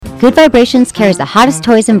Good Vibrations carries the hottest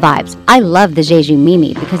toys and vibes. I love the Jeju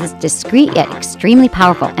Mimi because it's discreet yet extremely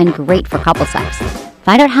powerful and great for couple sex.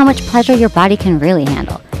 Find out how much pleasure your body can really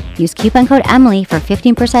handle. Use coupon code Emily for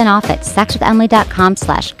 15% off at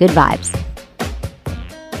sexwithemily.com/goodvibes.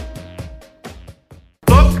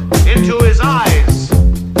 Look into his eyes.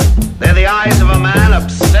 They're the eyes of a man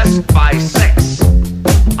obsessed by sex.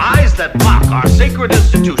 Eyes that mock our sacred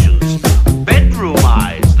institutions. Bedroom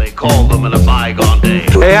eyes, they call them in a bygone day.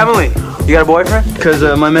 Hey, Emily, you got a boyfriend? Because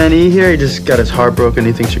my man E here, he just got his heart broken.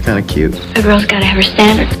 He thinks you're kind of cute. A girl's gotta have her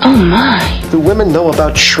standards. Oh my. Do women know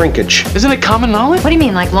about shrinkage? Isn't it common knowledge? What do you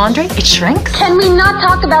mean, like laundry? It shrinks? Can we not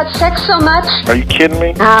talk about sex so much? Are you kidding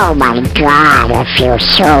me? Oh my God, it feels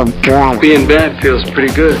so good. Being bad feels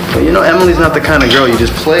pretty good. But you know, Emily's not the kind of girl you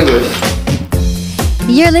just play with.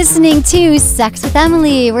 You're listening to Sex with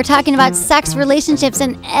Emily. We're talking about sex, relationships,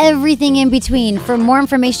 and everything in between. For more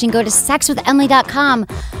information, go to sexwithemily.com,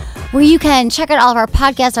 where you can check out all of our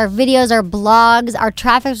podcasts, our videos, our blogs. Our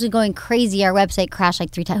traffic's going crazy. Our website crashed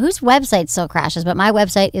like 3 times. Whose website still crashes? But my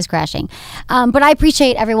website is crashing. But I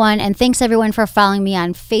appreciate everyone, and thanks everyone for following me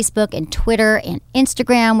on Facebook and Twitter and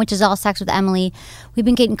Instagram, which is all Sex with Emily. We've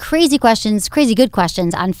been getting crazy questions, crazy good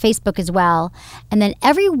questions on Facebook as well. And then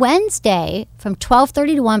every Wednesday from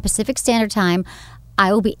 12:30 to 1 Pacific Standard Time,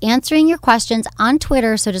 I will be answering your questions on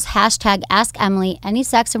Twitter. So just hashtag Ask Emily. Any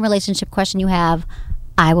sex and relationship question you have,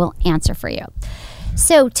 I will answer for you.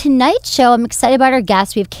 So tonight's show, I'm excited about our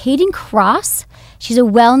guest. We have Kayden Kross. She's a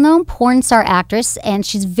well-known porn star actress, and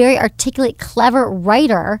she's a very articulate, clever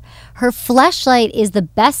writer. Her Fleshlight is the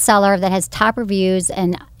bestseller that has top reviews,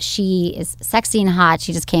 and she is sexy and hot.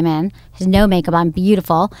 She just came in, has no makeup on,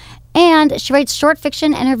 beautiful. And she writes short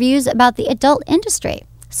fiction and reviews about the adult industry.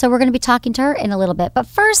 So we're going to be talking to her in a little bit. But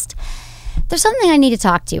first, there's something I need to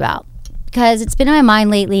talk to you about because it's been on my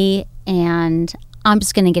mind lately, and I'm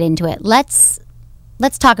just going to get into it. Let's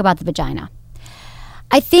talk about the vagina.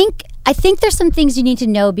 I think there's some things you need to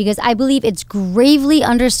know because I believe it's gravely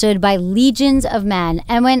understood by legions of men.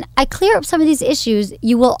 And when I clear up some of these issues,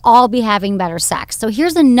 you will all be having better sex. So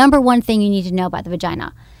here's the number one thing you need to know about the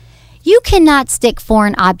vagina. You cannot stick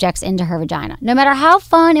foreign objects into her vagina. No matter how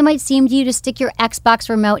fun it might seem to you to stick your Xbox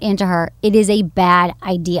remote into her, it is a bad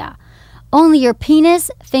idea. Only your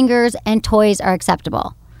penis, fingers, and toys are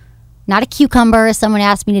acceptable. Not a cucumber, as someone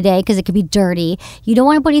asked me today, because it could be dirty. You don't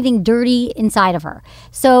want to put anything dirty inside of her.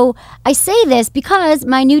 So I say this because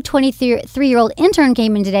my new 23-year-old intern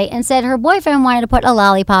came in today and said her boyfriend wanted to put a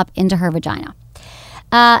lollipop into her vagina.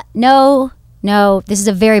 No, this is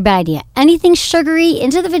a very bad idea. Anything sugary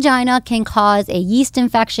into the vagina can cause a yeast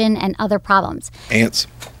infection and other problems.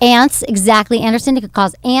 Ants, exactly, Anderson. It could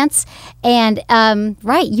cause ants. And,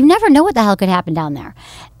 right, you never know what the hell could happen down there.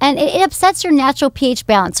 And it upsets your natural pH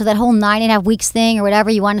balance. So that whole 9.5 weeks thing or whatever,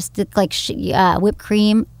 you want to stick like whipped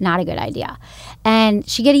cream, not a good idea. And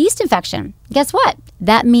she get a yeast infection. Guess what?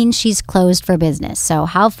 That means she's closed for business. So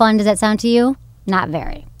how fun does that sound to you? Not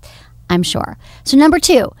very, I'm sure. So number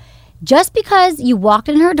 2. Just because you walked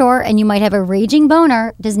in her door and you might have a raging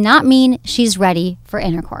boner does not mean she's ready for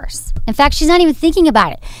intercourse. In fact, she's not even thinking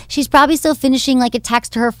about it. She's probably still finishing like a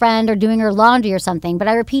text to her friend or doing her laundry or something. But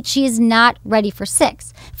I repeat, she is not ready for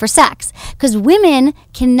sex. Because women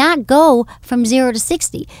cannot go from 0 to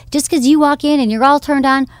 60. Just because you walk in and you're all turned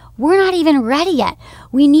on, we're not even ready yet.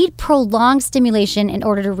 We need prolonged stimulation in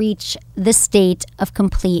order to reach the state of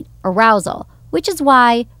complete arousal. Which is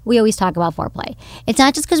why we always talk about foreplay. It's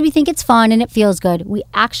not just because we think it's fun and it feels good. We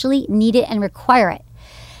actually need it and require it.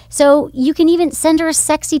 So you can even send her a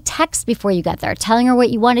sexy text before you get there, telling her what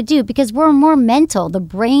you want to do because we're more mental. The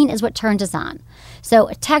brain is what turns us on. So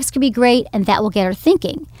a text could be great and that will get her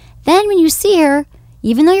thinking. Then when you see her,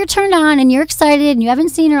 even though you're turned on and you're excited and you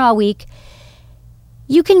haven't seen her all week,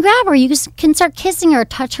 you can grab her. You can start kissing her,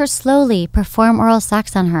 touch her slowly, perform oral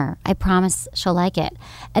sex on her. I promise she'll like it.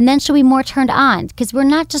 And then she'll be more turned on because we're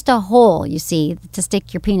not just a hole, you see, to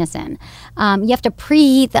stick your penis in. You have to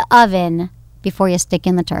preheat the oven before you stick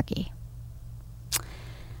in the turkey.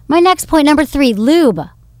 My next point, number 3, lube.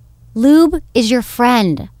 Lube is your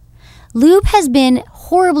friend. Lube has been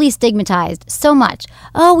horribly stigmatized so much.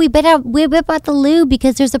 Oh, we whip out the lube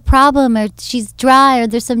because there's a problem or she's dry or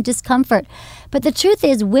there's some discomfort. But the truth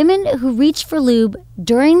is, women who reached for lube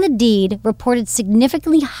during the deed reported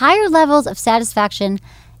significantly higher levels of satisfaction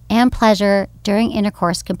and pleasure during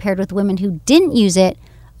intercourse compared with women who didn't use it,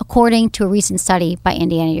 according to a recent study by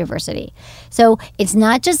Indiana University. So it's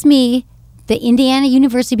not just me. The Indiana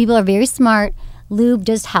University people are very smart. lube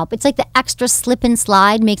does help. It's like the extra slip and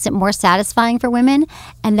slide makes it more satisfying for women,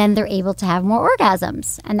 and then they're able to have more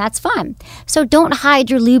orgasms, and that's fun. So don't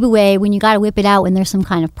hide your lube away when you got to whip it out when there's some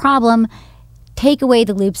kind of problem. Take away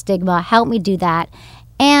the lube stigma. Help me do that.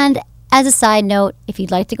 And as a side note, if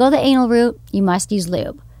you'd like to go the anal route, you must use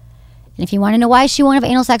lube. And if you want to know why she won't have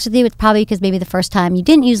anal sex with you, it's probably because maybe the first time you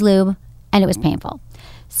didn't use lube and it was painful.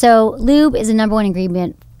 So lube is the number one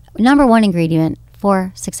ingredient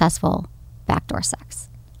for successful backdoor sex.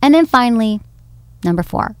 And then finally, number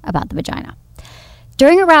 4 about the vagina.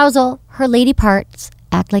 During arousal, her lady parts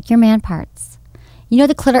act like your man parts. You know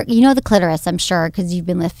the clitoris, I'm sure, because you've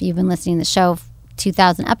been listening to the show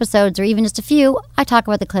 2,000 episodes or even just a few. I talk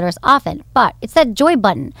about the clitoris often, but it's that joy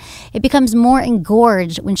button. It becomes more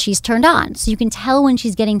engorged when she's turned on, so you can tell when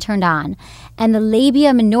she's getting turned on. And the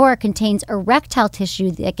labia minora contains erectile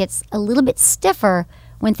tissue that gets a little bit stiffer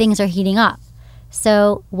when things are heating up.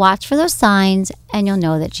 So watch for those signs and you'll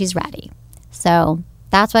know that she's ready. So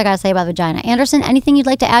that's what I got to say about the vagina. Anderson, anything you'd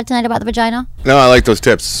like to add tonight about the vagina? No, I like those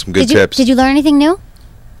tips. Some good tips. Did you learn anything new?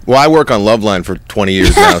 Well, I work on Loveline for 20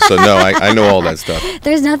 years now, so no, I know all that stuff.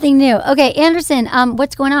 There's nothing new. Okay, Anderson,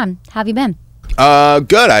 what's going on? How have you been?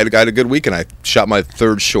 Good. I had a good weekend. I shot my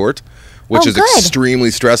 3rd short, which is extremely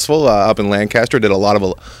stressful up in Lancaster. Did a lot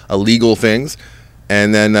of illegal things.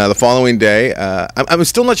 And then the following day, I'm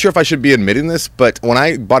still not sure if I should be admitting this, but when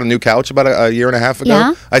I bought a new couch about a year and a half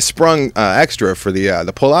ago, I sprung extra for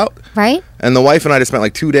the pull-out. Right. And the wife and I just spent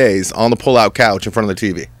like 2 days on the pull-out couch in front of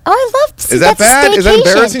the TV. Oh, I love to see Is that bad? Is that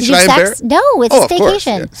embarrassing? Should I embarrass? No, it's a staycation. Of course.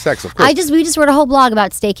 Yeah, sex, of course. We just wrote a whole blog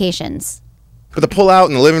about staycations. But the pull-out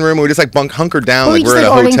in the living room, we just like hunkered down like we're in a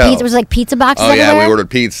ordering hotel. Pizza. It was like pizza boxes everywhere. everywhere? We ordered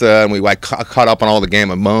pizza and we caught up on all the Game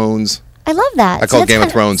of Moans. I love that. I call Game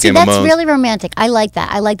of Thrones Game of Moans. That's really romantic. I like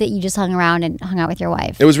that. I like that you just hung around and hung out with your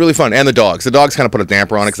wife. It was really fun. And the dogs. The dogs kind of put a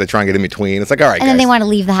damper on it because they try and get in between. It's like, all right, and then they want to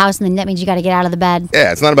leave the house, and then that means you got to get out of the bed.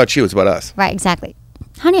 Yeah, it's not about you. It's about us. Right, exactly.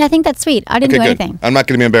 Honey, I think that's sweet. I didn't do anything. I'm not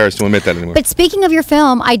going to be embarrassed to admit that anymore. But speaking of your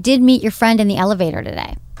film, I did meet your friend in the elevator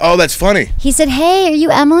today. Oh, that's funny. He said, "Hey, are you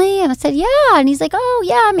Emily?" And I said, "Yeah." And he's like, "Oh,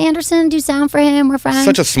 yeah, I'm Anderson. Do sound for him. We're friends."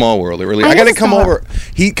 Such a small world. It really. I got to come over.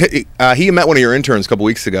 He met one of your interns a couple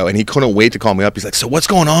weeks ago, and he couldn't wait to call me up. He's like, "So what's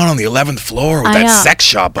going on the 11th floor with that sex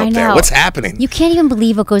shop up there? What's happening?" You can't even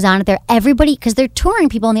believe what goes on up there. Everybody, because they're touring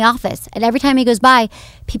people in the office, and every time he goes by,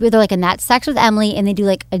 they're like, "And that's sex with Emily," and they do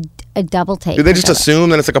like a double take. Do they just assume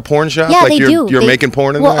that it's like a porn shop? Yeah, like they do. You're making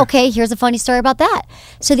porn in there? Well, okay, here's a funny story about that.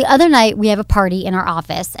 So the other night, we have a party in our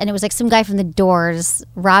office, and it was like some guy from The Doors,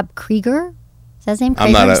 Rob Krieger. Is that his name?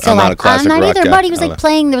 I'm not a classic rock either, guy. But he was like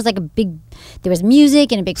playing. There was like there was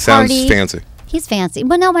music and a big party. Sounds fancy. He's fancy.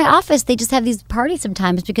 But no, my office, they just have these parties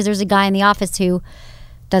sometimes because there's a guy in the office who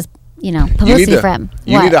does, publicity for him.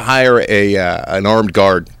 You need to hire an armed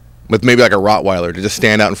guard with maybe like a Rottweiler to just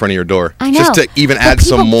stand out in front of your door. I know. Just to even add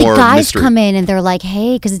some more the guys mystery. Come in and they're like,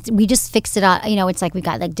 "Hey," because we just fixed it up. It's like we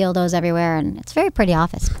got like dildos everywhere, and it's a very pretty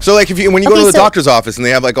office. So like when you go to the doctor's office and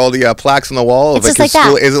they have like all the plaques on the wall, it's just like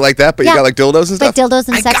that. Is it like that? But you got like dildos and stuff. Like dildos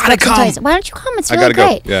and sex books and toys. Why don't you come? It's really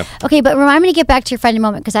great. Yeah. Okay, but remind me to get back to your friend in a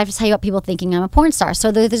moment because I have to tell you about people thinking I'm a porn star.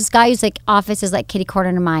 So there's this guy whose like office is like kitty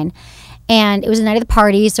corner to mine, and it was the night of the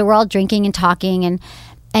party, so we're all drinking and talking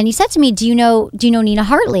and he said to me, do you know Nina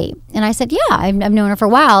Hartley? And I said, yeah, I've known her for a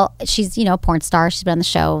while. She's, a porn star. She's been on the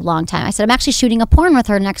show a long time. I said, I'm actually shooting a porn with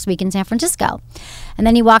her next week in San Francisco. And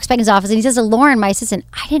then he walks back in his office and he says to Lauren, my assistant,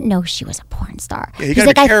 I didn't know she was a porn star. Yeah, he's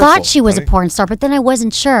like, I thought she was a porn star, but then I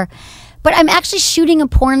wasn't sure. But I'm actually shooting a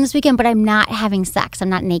porn this weekend, but I'm not having sex. I'm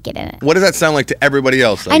not naked in it. What does that sound like to everybody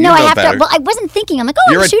else? I know I have to. Well, I wasn't thinking. I'm like,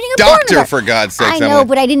 You're I'm shooting a porn. You're a doctor, porn. for God's sakes. I know,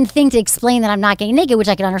 but I didn't think to explain that I'm not getting naked, which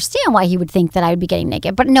I can understand why he would think that I would be getting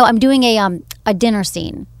naked. But no, I'm doing a dinner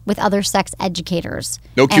scene with other sex educators.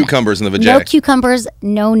 No cucumbers in the vagina. No cucumbers,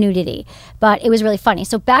 no nudity. But it was really funny.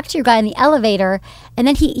 So back to your guy in the elevator, and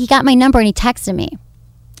then he got my number and he texted me.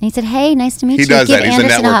 And he said, "Hey, nice to meet you." He does that. He's a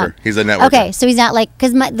networker. He's a networker. Okay, so he's not like,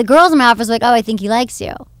 because the girls in my office were like, "Oh, I think he likes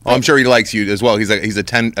you." Oh, I'm sure he likes you as well. He's a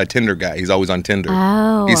Tinder guy. He's always on Tinder.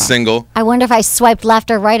 Oh. He's single. I wonder if I swiped left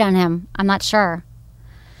or right on him. I'm not sure.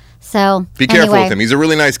 So be careful with him. He's a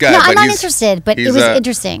really nice guy. No, I'm not interested, but it was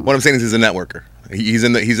interesting. What I'm saying is he's a networker. He's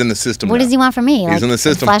in the system. What does he want from me? He's in the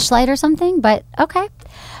system. A Fleshlight or something? But okay.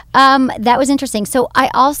 That was interesting. So I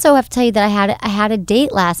also have to tell you that I had a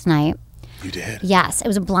date last night. You did? Yes. It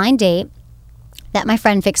was a blind date that my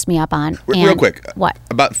friend fixed me up on. Real quick. What?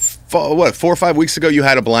 About 4 or 5 weeks ago, you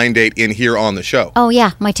had a blind date in here on the show. Oh,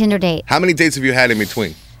 yeah. My Tinder date. How many dates have you had in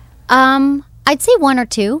between? I'd say 1 or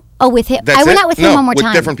 2. Oh, with him. That's I went out with him one more time.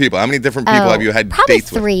 With different people. How many different people have you had probably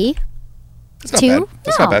dates with? Probably 3. That's not bad.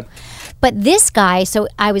 That's not bad. But this guy, so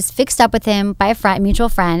I was fixed up with him by a mutual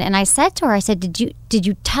friend, and I said to her, I said, did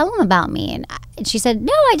you tell him about me? And she said,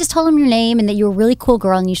 no, I just told him your name and that you're a really cool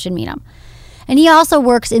girl and you should meet him. And he also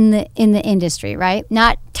works in the industry, right?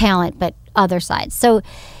 Not talent, but other sides. So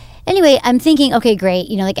anyway, I'm thinking, okay, great.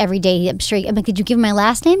 You know, like every day, I'm like, did you give him my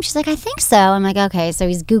last name? She's like, I think so. I'm like, okay, so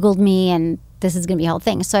he's Googled me and this is going to be a whole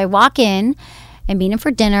thing. So I walk in and meet him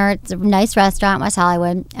for dinner. It's a nice restaurant in West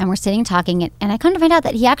Hollywood. And we're sitting talking. And I come to find out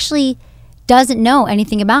that he actually doesn't know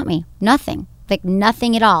anything about me. Nothing. Like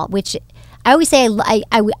nothing at all. Which I always say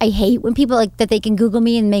I hate when people like that they can Google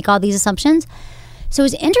me and make all these assumptions. So it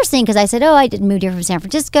was interesting because I said, I did move here from San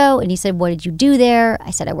Francisco. And he said, what did you do there? I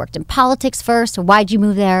said, I worked in politics first. So why'd you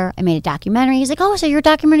move there? I made a documentary. He's like, oh, so you're a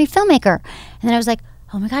documentary filmmaker. And then I was like,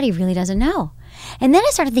 oh my God, he really doesn't know. And then I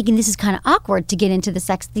started thinking this is kind of awkward to get into the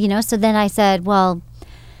sex, you know. So then I said, well,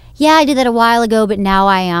 yeah, I did that a while ago. But now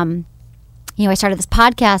I started this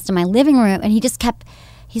podcast in my living room. And he's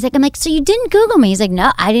like, I'm like, so you didn't Google me? He's like,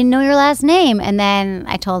 no, I didn't know your last name. And then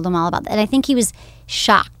I told him all about that. And I think he was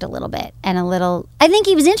shocked a little bit I think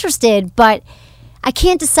he was interested, but I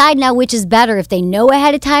can't decide now which is better, if they know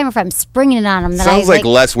ahead of time or if I'm springing it on them. Sounds like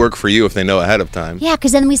less work for you if they know ahead of time. Yeah,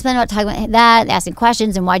 because then we spend about talking about that, asking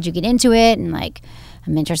questions and why'd you get into it, and like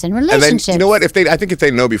I'm interested in relationships. And then, you know what? I think if they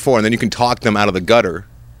know before, and then you can talk them out of the gutter.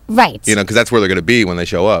 Right. You know, because that's where they're going to be when they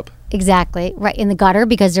show up. Exactly. Right, in the gutter,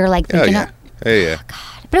 because they're like thinking, yeah. Oh,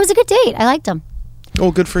 God. But it was a good date. I liked him. Oh,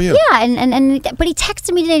 good for you. Yeah, but he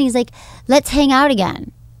texted me today and he's like, let's hang out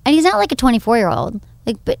again. And he's not like a 24-year-old.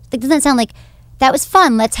 Like, but it doesn't sound like that was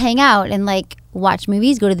fun. Let's hang out and like watch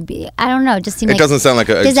movies, go to the beach. I don't know. It just seemed it doesn't sound like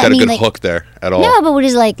it's got a good hook there at all. No, but what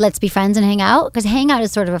is like, let's be friends and hang out? Because hang out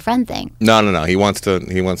is sort of a friend thing. No. He wants to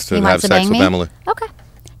have sex with Emily. Okay.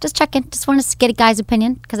 Just checking. Just want to get a guy's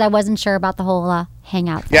opinion because I wasn't sure about the whole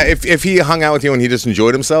hangout thing. Yeah, if he hung out with you and he just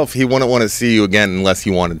enjoyed himself, he wouldn't want to see you again unless he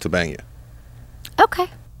wanted to bang you. Okay.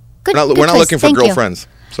 Good. We're not looking for girlfriends.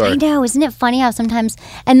 Sorry. I know. Isn't it funny how sometimes...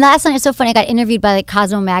 And last night it was so funny. I got interviewed by like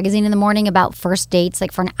Cosmo magazine in the morning about first dates,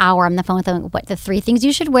 like for an hour. I'm on the phone with them. What, the 3 things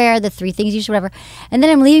you should wear, the 3 things you should whatever. And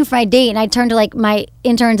then I'm leaving for my date and I turn to like my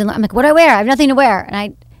interns and I'm like, what do I wear? I have nothing to wear.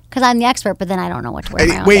 And because I'm the expert, but then I don't know what to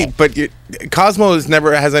wear. But Cosmo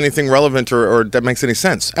never has anything relevant or that makes any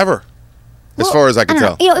sense, ever. As far as I can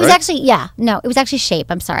tell. You know, it was actually, it was actually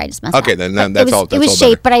Shape. I'm sorry, I just messed up. Okay, then that's all. It was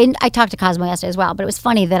Shape, but I talked to Cosmo yesterday as well. But it was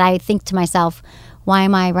funny that I think to myself, why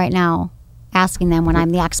am I right now asking them when I'm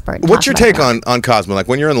the expert? What's your take on Cosmo? Like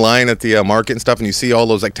when you're in line at the market and stuff and you see all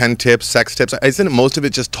those like 10 tips, sex tips, isn't most of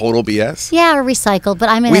it just total BS? Yeah, or recycled, but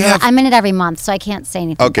I'm in it every month, so I can't say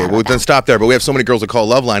anything. Okay, well then stop there. But we have so many girls that call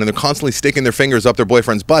Loveline and they're constantly sticking their fingers up their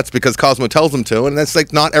boyfriend's butts because Cosmo tells them to, and that's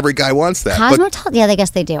like not every guy wants that. Yeah, I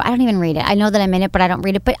guess they do. I don't even read it. I know that I'm in it, but I don't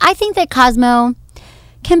read it. But I think that Cosmo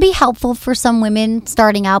can be helpful for some women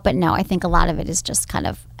starting out, but no, I think a lot of it is just kind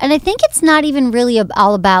of, and I think it's not even really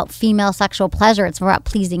all about female sexual pleasure. It's more about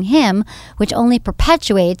pleasing him, which only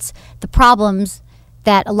perpetuates the problems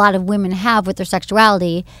that a lot of women have with their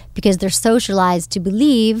sexuality because they're socialized to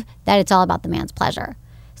believe that it's all about the man's pleasure.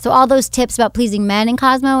 So all those tips about pleasing men in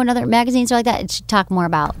Cosmo and other magazines like that, it should talk more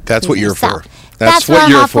about that's what you're yourself. For. That's what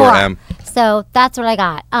you're for, Em. So that's what I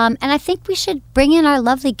got. And I think we should bring in our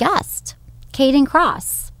lovely guest, Kayden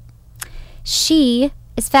Kross. She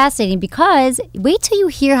is fascinating because wait till you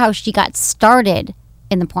hear how she got started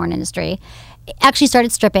in the porn industry. Actually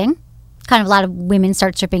started stripping. Kind of a lot of women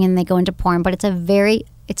start stripping and they go into porn, but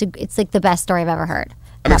it's like the best story I've ever heard.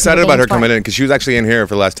 I'm excited about her coming in because she was actually in here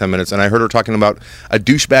for the last 10 minutes and I heard her talking about a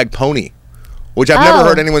douchebag pony, which I've never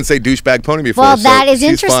heard anyone say douchebag pony before. Well, that is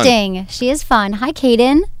interesting. Fun. She is fun. Hi,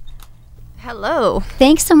 Kayden. Hello.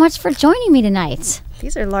 Thanks so much for joining me tonight.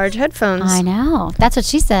 These are large headphones. I know. That's what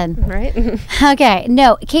she said. Right? Okay.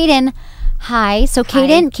 No, Kayden. Hi. So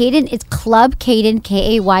Kayden is Club Kayden,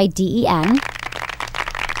 Kayden.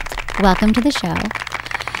 Welcome to the show.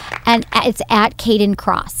 And it's at Kayden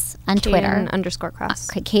Kross on Twitter. Kayden_Kross.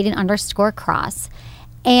 Kayden_Kross.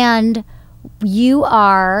 And you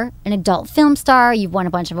are an adult film star. You've won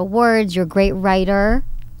a bunch of awards. You're a great writer.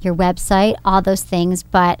 Your website, all those things.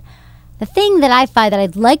 But the thing that I find that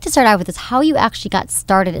I'd like to start out with is how you actually got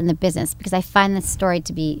started in the business, because I find this story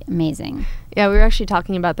to be amazing. Yeah, we were actually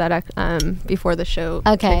talking about that before the show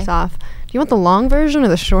kicks off. Do you want the long version or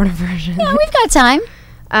the shorter version? Yeah, we've got time.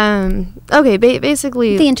 Okay,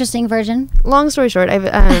 basically the interesting version. Long story short, I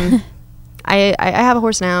have a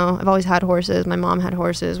horse now. I've always had horses. My mom had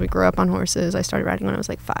horses. We grew up on horses. I started riding when I was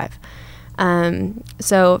like 5.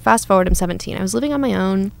 So fast forward, I'm 17. I was living on my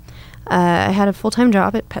own. I had a full-time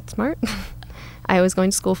job at PetSmart. I was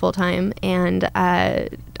going to school full time, and I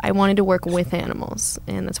wanted to work with animals,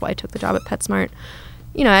 and that's why I took the job at PetSmart.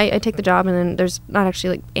 You know, I take the job, and then there's not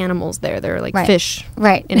actually like animals there. There are like fish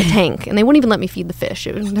in a tank, and they wouldn't even let me feed the fish.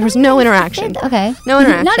 There was no interaction. Okay. No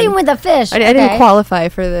interaction. Not even with the fish. I didn't qualify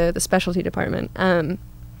for the specialty department.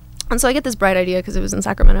 And so I get this bright idea because it was in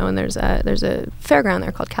Sacramento, and there's a fairground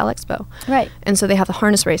there called Cal Expo. Right. And so they have the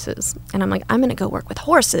harness races, and I'm like, I'm gonna go work with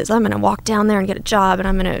horses. I'm gonna walk down there and get a job, and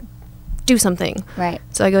I'm gonna do something. Right.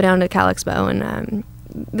 So I go down to Cal Expo, and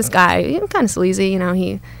this guy, kind of sleazy, you know,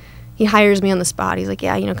 he hires me on the spot. He's like,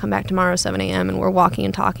 yeah, you know, come back tomorrow 7 a.m. and we're walking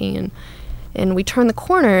and talking, and we turn the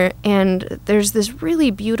corner, and there's this really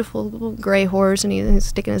beautiful little gray horse, and he's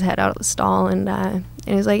sticking his head out of the stall, and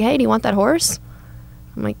he's like, hey, do you want that horse?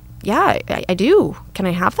 I'm like, yeah, I do. Can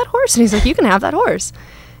I have that horse? And he's like, you can have that horse.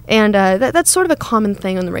 And that's sort of a common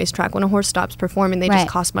thing on the racetrack. When a horse stops performing, they just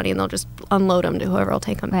cost money, and they'll just unload them to whoever will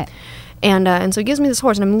take them. Right. And so he gives me this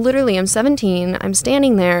horse, and I'm 17. I'm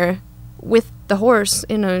standing there with the horse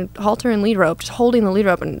in a halter and lead rope, just holding the lead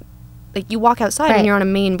rope, and like you walk outside and you're on a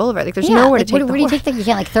main boulevard. Like there's nowhere to take the horse. Where do you take that? You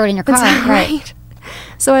can't like throw it in your car. Right.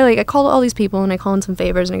 So I call all these people, and I call in some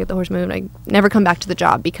favors, and I get the horse moved. I never come back to the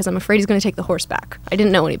job because I'm afraid he's going to take the horse back. I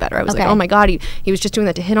didn't know any better. I was like, oh my God, he was just doing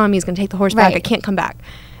that to hit on me. He's going to take the horse back. I can't come back.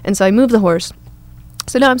 And so I moved the horse.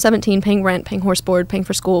 So now I'm 17, paying rent, paying horse board, paying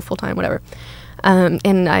for school, full time, whatever.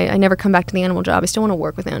 And I never come back to the animal job. I still want to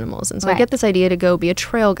work with animals. And so I get this idea to go be a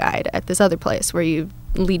trail guide at this other place where you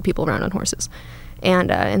lead people around on horses.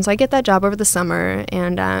 And so I get that job over the summer,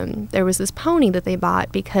 and there was this pony that they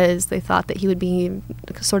bought because they thought that he would be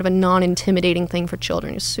sort of a non-intimidating thing for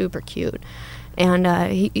children. He was super cute. And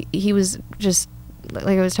he was just,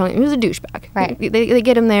 like I was telling you, he was a douchebag. Right. They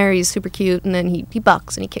get him there, he's super cute, and then he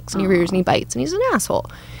bucks and he kicks and he rears and he bites, and he's an asshole.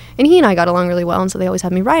 And he and I got along really well, and so they always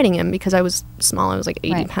had me riding him because I was small. I was like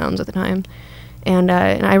 80 pounds at the time. And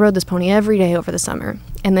I rode this pony every day over the summer.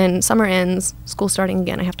 And then summer ends, school starting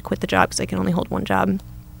again. I have to quit the job because I can only hold one job.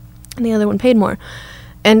 And the other one paid more.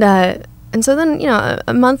 And so then, you know,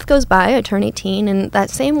 a month goes by, I turn 18, and that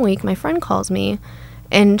same week my friend calls me,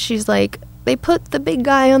 and she's like, they put the big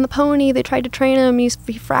guy on the pony. They tried to train him. He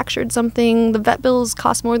fractured something. The vet bills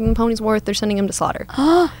cost more than the pony's worth. They're sending him to slaughter.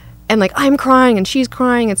 And like, I'm crying and she's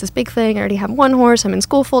crying. It's this big thing. I already have one horse. I'm in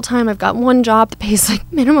school full time. I've got one job that pays like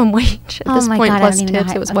minimum wage at this point, plus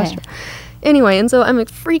tips. It was Western. Anyway, and so I'm like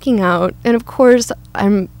freaking out. And of course,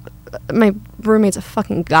 my roommate's a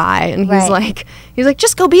fucking guy, and he's like,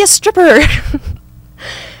 just go be a stripper.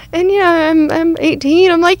 And I'm 18.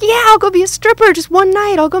 I'm like, yeah, I'll go be a stripper just one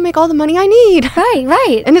night. I'll go make all the money I need.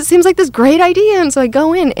 Right. And it seems like this great idea. And so I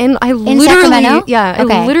go in, and I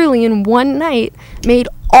literally in one night made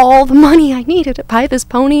all the money I needed to buy this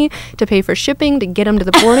pony, to pay for shipping, to get him to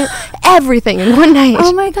the boarding, everything in one night.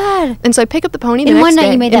 Oh my God. And so I pick up the pony in one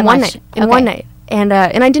night. You made that much? In one night. And I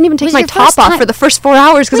didn't even take my top off for the first 4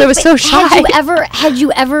 hours because I was so shy. Had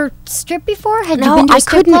you ever stripped before? Had you been to a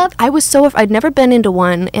strip club? I was I'd never been into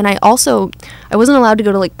one, and I wasn't allowed to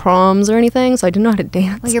go to like proms or anything, so I didn't know how to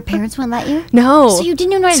dance. Well, your parents wouldn't let you? No. So you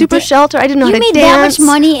didn't know how to Super shelter. I didn't know how to dance. You made that much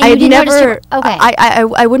money and you didn't know how to strip. Okay.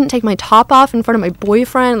 I wouldn't take my top off in front of my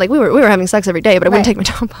boyfriend. Like we were having sex every day, but I wouldn't take my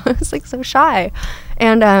top off. I was like so shy.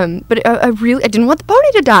 And but I didn't want the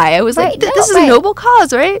pony to die. I was like, this is a noble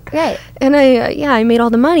cause, right? Right. And I made all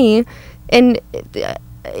the money, and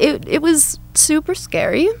it was super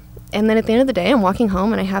scary. And then at the end of the day, I'm walking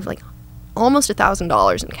home, and I have like almost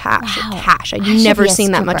 $1,000 in cash. Wow. Cash. I'd never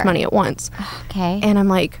seen that much money at once. Okay. And I'm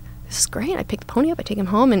like, this is great. I pick the pony up, I take him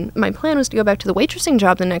home, and my plan was to go back to the waitressing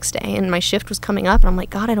job the next day. And my shift was coming up, and I'm like,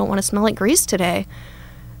 God, I don't want to smell like grease today.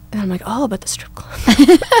 And I'm like, oh, but the strip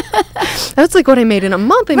club. That's like what I made in a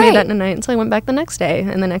month. I made that in a night. And so I went back the next day,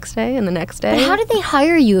 and the next day, and the next day. But how did they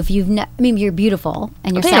hire you if you've you're beautiful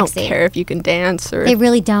and you're sexy? They don't care if you can dance or... They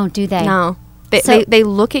really don't, do they? No. They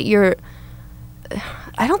look at your...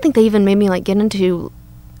 I don't think they even made me like get into...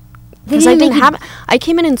 Because I didn't have... I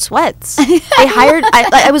came in sweats. They hired...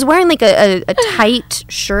 I was wearing like a tight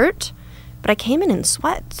shirt, but I came in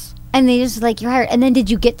sweats. And they just like, you're hired. And then did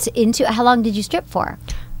you get into... How long did you strip for?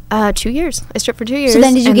 2 years. I stripped for 2 years. So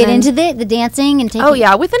then did you get into the dancing and taking... Oh,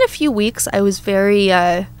 yeah. Within a few weeks, I was very...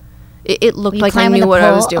 It looked like I knew what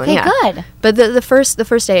I was doing. Okay, good. But the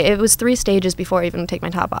first day, it was 3 stages before I even take my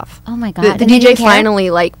top off. Oh, my God. The DJ finally,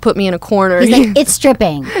 like, put me in a corner. He's like, it's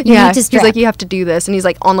stripping. You need to strip. He's like, you have to do this. And he's,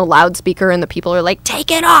 like, on the loudspeaker, and the people are like,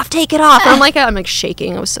 take it off. And I'm like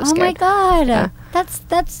shaking. I was so scared. Oh, my God. Yeah.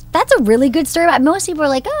 That's a really good story. Most people are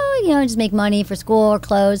like, oh, just make money for school or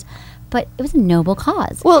clothes. but it was a noble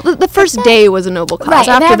cause. Well, the first day was a noble cause. Right.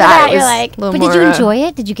 After that, it you're was like, a little but more, did you enjoy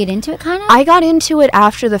it? Did you get into it kind of? I got into it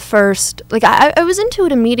after the first, like, I was into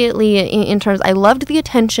it immediately in terms, I loved the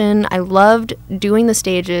attention. I loved doing the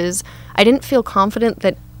stages. I didn't feel confident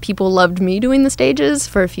that people loved me doing the stages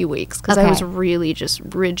for a few weeks because I was really just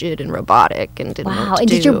rigid and robotic and didn't know what to and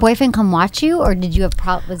do. Did your boyfriend come watch you, or did you have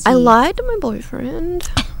problems? I lied to my boyfriend.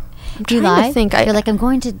 Do you lie? You're like, I'm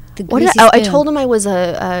going to the what Greasy did I Spoon. told him I was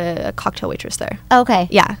a cocktail waitress there. Okay.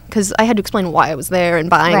 Yeah, because I had to explain why I was there and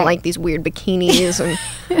buying like these weird bikinis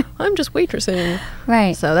and I'm just waitressing.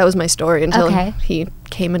 Right. So that was my story until he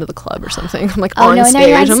came into the club or something. I'm like on stage.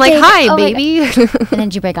 You're on I'm like, hi, baby. And then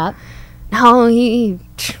did you break up? No, he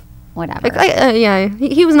whatever. Like,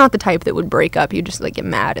 he was not the type that would break up. He'd just like get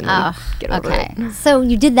mad and then get over it. So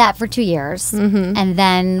you did that for 2 years, and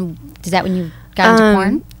then is that when you got into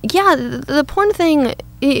porn? Yeah, the porn thing,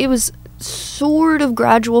 it was sort of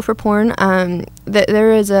gradual for porn.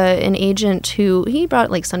 There is an agent who, he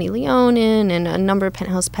brought like Sunny Leone in and a number of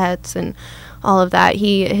Penthouse Pets and all of that.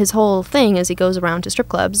 His whole thing is he goes around to strip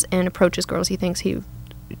clubs and approaches girls he thinks he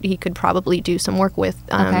could probably do some work with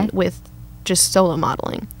just solo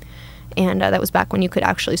modeling. And that was back when you could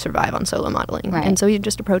actually survive on solo modeling. Right. And so he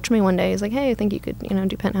just approached me one day. He's like, hey, I think you could,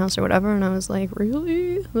 do Penthouse or whatever. And I was like,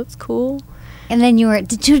 really? That's cool. And then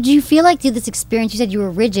did you feel like through this experience, you said you were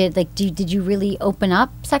rigid, like did you really open up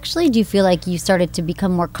sexually? Do you feel like you started to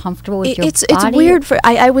become more comfortable with your body? It's weird.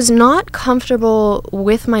 I was not comfortable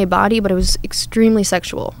with my body, but I was extremely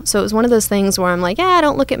sexual. So it was one of those things where I'm like,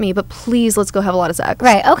 don't look at me, but please, let's go have a lot of sex.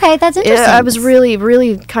 Right, okay, that's interesting. I was really,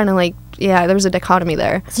 really kind of like, there was a dichotomy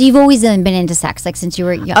there. So you've always been into sex, like since you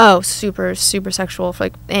were young? Oh, super, super sexual.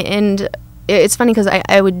 And it's funny because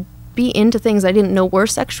I would be into things I didn't know were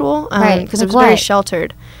sexual, because it was very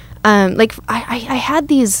sheltered. Like I had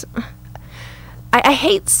these. I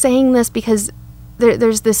hate saying this because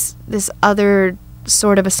there's this other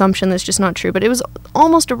sort of assumption that's just not true, but it was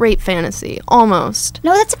almost a rape fantasy, almost.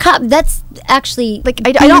 No, that's actually like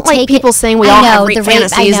I don't like people saying we all have rape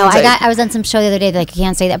fantasies. I know. I was on some show the other day that like you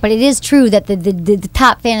can't say that, but it is true that the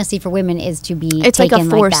top fantasy for women is to be it's taken like a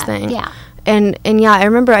force like that. thing. Yeah. And yeah, I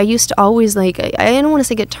remember I used to always like, I don't want to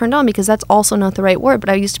say get turned on because that's also not the right word, but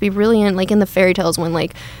I used to be really in the fairy tales when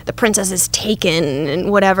like the princess is taken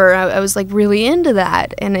and whatever. I was like really into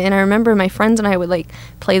that. And I remember my friends and I would like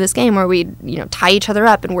play this game where we'd, tie each other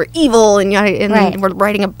up and we're evil and we're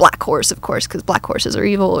riding a black horse, of course, because black horses are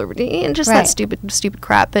evil and just that stupid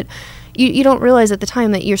crap. But you don't realize at the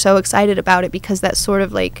time that you're so excited about it because that's sort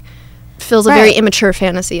of like fills a very immature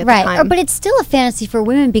fantasy at the time. But it's still a fantasy for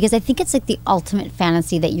women because I think it's like the ultimate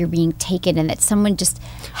fantasy that you're being taken and that someone just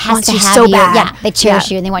has to have so you. bad. Yeah, they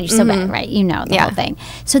cherish you and they want you so bad, right? The whole thing.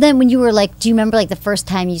 So then when you were like, do you remember like the first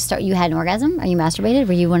time you had an orgasm? Are you masturbated?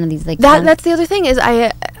 Were you one of these like... That's the other thing is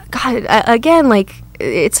again, like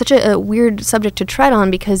it's such a weird subject to tread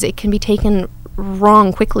on because it can be taken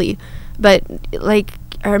wrong quickly. But like...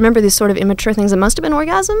 I remember these sort of immature things that must have been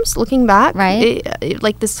orgasms, looking back. Right.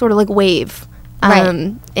 Like this sort of like wave.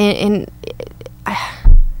 Right. And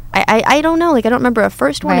I don't know. Like I don't remember a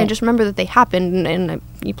first one. I just remember that they happened and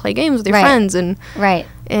you play games with your friends. And I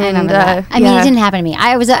And remember that. I mean, it didn't happen to me.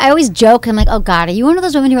 I always joke. I'm like, oh God, are you one of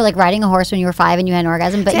those women who were like riding a horse when you were 5 and you had an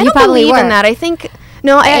orgasm? But you probably were. I don't believe in that. I think...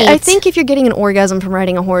 No, I think if you're getting an orgasm from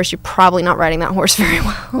riding a horse, you're probably not riding that horse very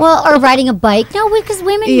well. Well, or riding a bike. No, because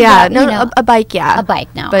women... a bike, yeah. A bike,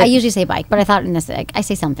 no. I usually say bike, but I thought in this, I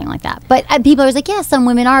say something like that. But people are always like, yeah, some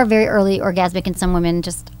women are very early orgasmic and some women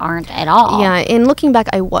just aren't at all. Yeah, and looking back,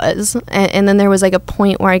 I was. And then there was like a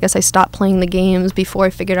point where I guess I stopped playing the games before I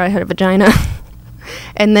figured out I had a vagina.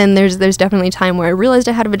 And then there's definitely a time where I realized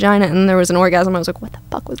I had a vagina and there was an orgasm. I was like, what the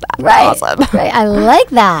fuck was that? Right. Awesome. Right. I like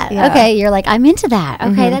that. Yeah. Okay. You're like, I'm into that.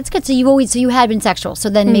 Okay. That's good. So you had been sexual. So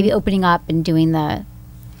then maybe opening up and doing the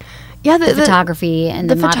photography and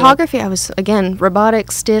the photography. I was, again,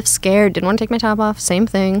 robotic, stiff, scared, didn't want to take my top off. Same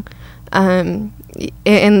thing. And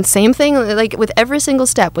same thing, like with every single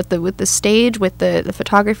step, with the stage, with the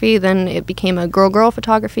photography, then it became a girl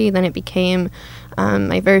photography, then it became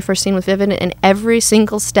my very first scene with Vivid, and every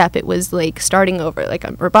single step it was like starting over, like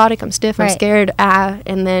I'm robotic, I'm stiff, I'm scared,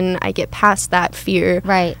 and then I get past that fear,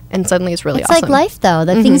 and suddenly it's really awesome. It's like life though,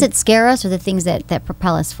 the things that scare us are the things that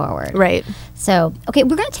propel us forward. Right. So, okay,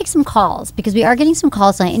 we're going to take some calls because we are getting some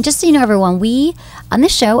calls tonight, and just so you know everyone, we, on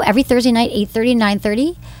this show, every Thursday night, 8:30 and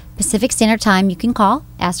 9:30, Pacific Standard Time, you can call,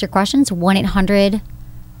 ask your questions, 1-800,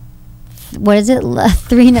 what is it?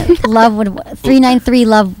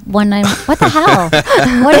 393-LOVE-19. What the hell?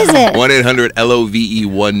 What is it?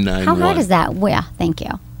 1-800-LOVE-191. How hard is that? Well, yeah, thank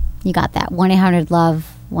you. You got that. 1-800-LOVE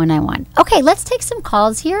 191. Okay, let's take some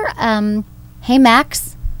calls here. Hey,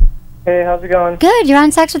 Max. Hey, how's it going? Good. You're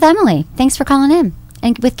on Sex with Emily. Thanks for calling in.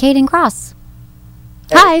 And with Kayden Kross.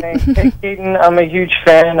 Hi. Hey, Kayden, I'm a huge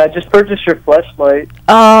fan. I just purchased your Fleshlight.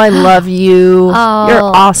 Oh, I love you. Oh, you're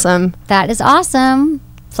awesome. That is awesome.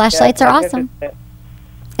 Fleshlights are awesome.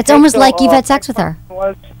 It's Hey, almost so, like you've had sex with her.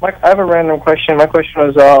 I have a random question. My question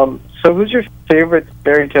was, so who's your favorite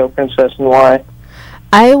fairy tale princess and why?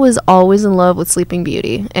 I was always in love with Sleeping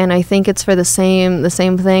Beauty, and I think it's for the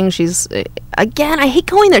same thing. She's, again, I hate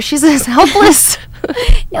going there. She's this helpless,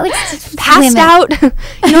 no, it's passed out.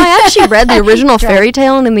 I actually read the original fairy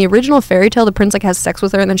tale, and in the original fairy tale, the prince has sex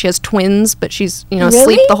with her, and then she has twins, but she's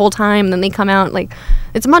asleep the whole time, and then they come out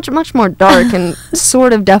it's much more dark and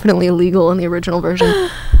sort of definitely illegal in the original version.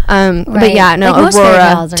 Right. But yeah, no,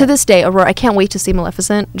 Aurora. To this day, Aurora. I can't wait to see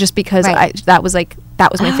Maleficent, just because that was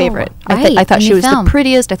my favorite. I thought she was the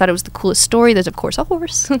prettiest. I thought it was the coolest story. There's of course a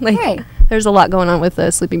horse. There's a lot going on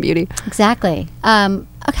with Sleeping Beauty. Exactly.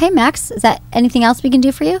 Okay, Max. Is that anything else we can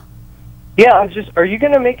do for you? Yeah, are you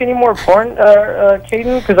going to make any more porn,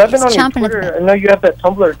 Kayden? Because I've been on your Twitter. I know you have that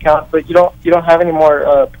Tumblr account, but you don't have any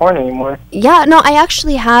more porn anymore. Yeah, no, I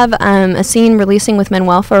actually have a scene releasing with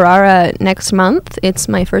Manuel Ferrara next month. It's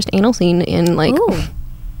my first anal scene in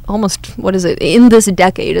almost, in this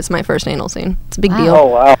decade. It's my first anal scene. It's a big deal. Oh,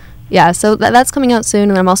 wow. Yeah, so that's coming out soon,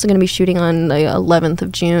 and I'm also going to be shooting on the 11th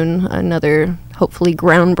of June, another hopefully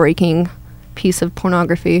groundbreaking piece of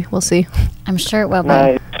pornography. We'll see. I'm sure it will be.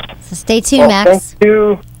 Nice. So stay tuned, Max. Thank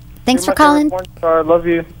you. Thanks for calling. Pornstar. Love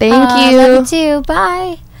you. Thank you. Love you too.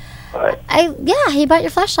 Bye. Bye. He bought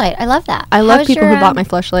your Fleshlight. I love that. I love people who bought my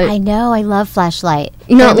Fleshlight. I know. I love Fleshlight.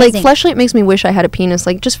 Fleshlight makes me wish I had a penis,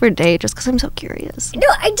 just for a day, just because I'm so curious. No,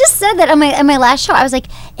 I just said that on my last show. I was like,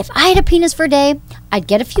 if I had a penis for a day, I'd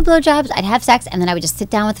get a few blowjobs, I'd have sex, and then I would just sit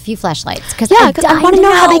down with a few Fleshlights. Because I want to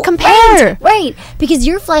know how they compare. Right. Because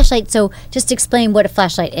your Fleshlight. So just explain what a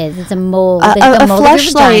Fleshlight is. It's a mold. A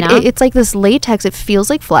Fleshlight. It's like this latex. It feels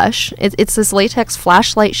like flesh. It's this latex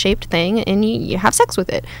flashlight shaped thing, and you have sex with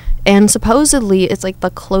it. And supposedly, it's like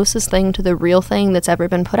the closest thing to the real thing that's ever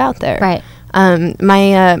been put out there. Right.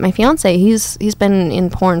 My fiance, he's been in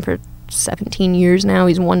porn for 17 years now.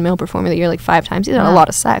 He's won Male Performer of the Year 5 times. He's had a lot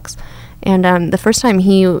of sex. And the first time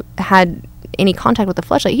he had any contact with the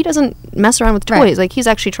Fleshlight, he doesn't mess around with toys. He's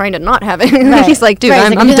actually trying to not have it. Right. He's like, dude,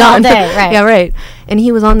 I'm done. Right. Yeah, right. And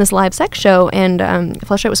he was on this live sex show, and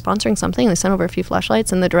Fleshlight was sponsoring something, and they sent over a few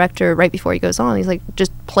flashlights, and the director, right before he goes on, he's like,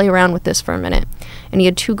 just play around with this for a minute. And he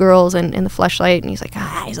had 2 girls and the Fleshlight, and he's like,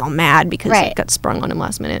 he's all mad because it got sprung on him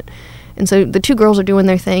last minute. And so the 2 girls are doing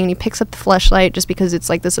their thing, and he picks up the Fleshlight just because it's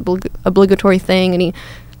like this obligatory thing, and he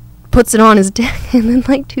puts it on his dick, and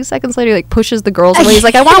then 2 seconds later he pushes the girls away. He's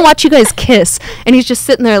like, I want to watch you guys kiss, and he's just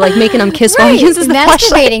sitting there making them kiss while he uses the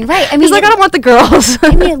Fleshlight. Right. He's like, I don't want the girls.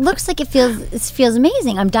 It looks like it feels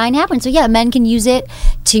amazing. I'm dying to happen. So yeah, men can use it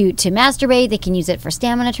to masturbate. They can use it for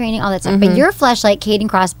stamina training, all that stuff. But your Fleshlight, Kayden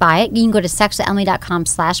Kross, buy it. You can go to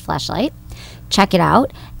sexwithemily.com/fleshlight. Check it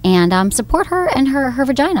out and support her and her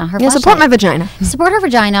vagina. Support my vagina. Support her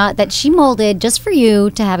vagina that she molded just for you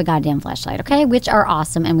to have a goddamn Fleshlight, okay? Which are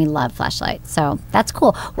awesome, and we love Fleshlights. So that's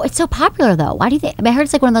cool. Well, it's so popular though. Why do you think? I heard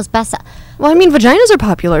it's like one of those best. Well, vaginas are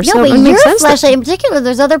popular. No, so but it makes your sense Fleshlight in particular.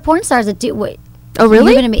 There's other porn stars that do. Wait, oh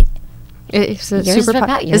really? Is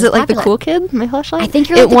it like the cool kid, my Fleshlight? I think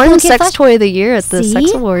you're. It won Sex Toy of the Year at the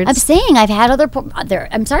Sex Awards. I'm saying I've had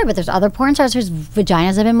I'm sorry, but there's other porn stars whose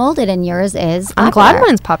vaginas have been molded, and yours is popular. I'm glad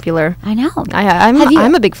mine's popular. I know.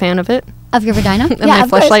 I'm a big fan of it. Of your vagina? And my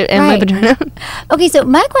Fleshlight and my vagina. Okay, so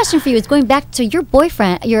my question for you is going back to your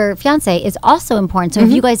boyfriend, your fiance is also in porn. So have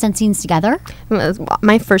you guys done scenes together?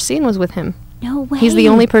 My first scene was with him. No way. He's the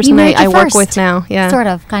only person I work with now. Yeah. Sort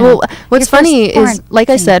of, kind of. What's funny is,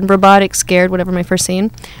 I said, robotic, scared, whatever, my first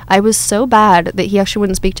scene, I was so bad that he actually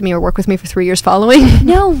wouldn't speak to me or work with me for 3 years following.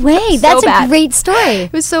 No way. That's a great story.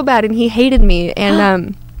 It was so bad, and he hated me.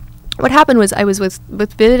 And what happened was I was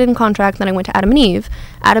with Bid in Contract, then I went to Adam and Eve.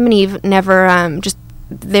 Adam and Eve never,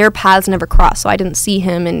 their paths never crossed, so I didn't see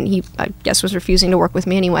him, and he, I guess, was refusing to work with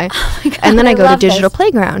me anyway. Oh my God, and then I go to Digital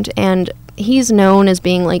Playground, and he's known as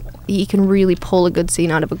being he can really pull a good scene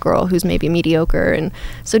out of a girl who's maybe mediocre. And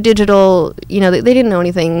so Digital, they didn't know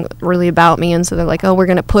anything really about me, and so they're like, oh, we're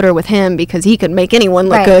going to put her with him because he can make anyone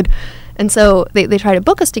look good. And so they try to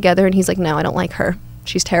book us together, and he's like, no, I don't like her.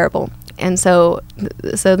 She's terrible. And so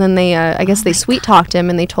then they, I guess they sweet talked him,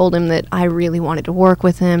 and they told him that I really wanted to work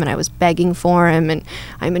with him, and I was begging for him, and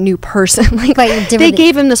I'm a new person. Like, they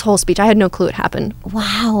gave him this whole speech. I had no clue it happened.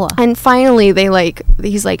 Wow. And finally,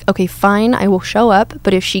 he's like, okay, fine, I will show up,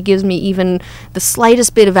 but if she gives me even the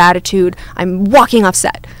slightest bit of attitude, I'm walking off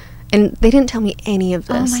set. And they didn't tell me any of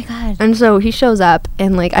this. Oh my God. And so he shows up,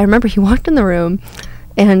 and like, I remember he walked in the room,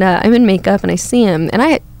 and I'm in makeup, and I see him, and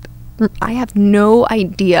I have no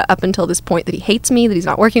idea up until this point that he hates me, that he's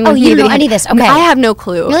not working with me. Oh, you don't know any of this. Okay. I have no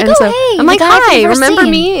clue. You're like, and oh, so hey, I'm like, hi, remember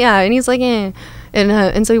scene. me? Yeah. And he's like, eh.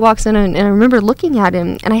 And so he walks in, and I remember looking at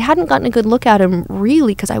him, and I hadn't gotten a good look at him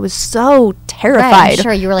really because I was so terrified. Right, I'm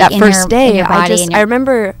sure you were like that first day. I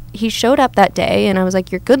remember he showed up that day, and I was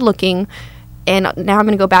like, you're good looking. And now I'm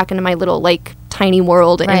going to go back into my little, like, tiny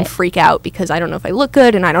world and freak out because I don't know if I look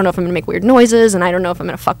good, and I don't know if I'm going to make weird noises, and I don't know if I'm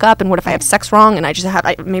going to fuck up, and what if I have sex wrong, and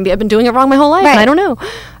maybe I've been doing it wrong my whole life, and I don't know.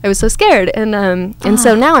 I was so scared. And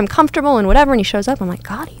so now I'm comfortable and whatever, and he shows up, I'm like,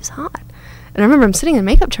 God, he's hot. And I remember I'm sitting in the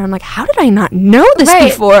makeup chair, I'm like, how did I not know this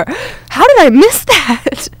before? How did I miss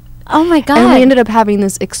that? Oh, my God. And we ended up having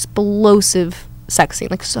this explosive sex scene,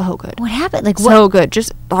 like, so good. What happened? Like, so good.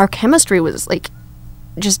 Just, our chemistry was, like,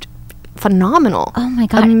 just phenomenal. Oh my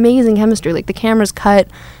God. Amazing chemistry. Like, the cameras cut,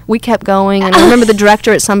 we kept going, and I remember the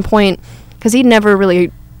director at some point, because he'd never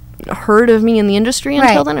really heard of me in the industry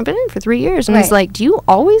until then. I've been in for 3 years, and he's like, do you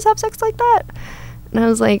always have sex like that? And I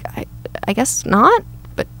was like, I guess not,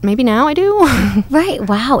 but maybe now I do. Right.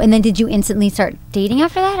 Wow. And then did you instantly start dating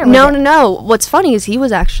after that? Or No. What's funny is he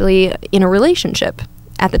was actually in a relationship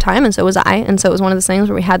at the time, and so was I, and so it was one of those things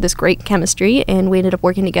where we had this great chemistry, and we ended up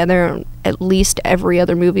working together at least every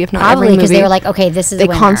other movie, if not every movie. Because they were like, okay, this is they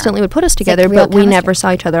constantly would put us together, like, but we never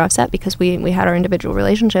saw each other off set because we had our individual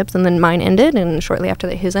relationships, and then mine ended, and shortly after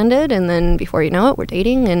that his ended, and then before you know it, we're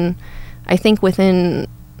dating. And I think within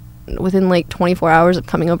like 24 hours of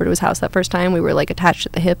coming over to his house that first time, we were like attached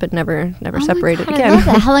at the hip and never separated again. I love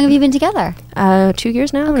that. How long have you been together? 2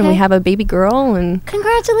 years now, and we have a baby girl. And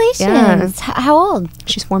congratulations! Yeah. How old?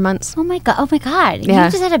 She's 4 months. Oh my god! Yeah.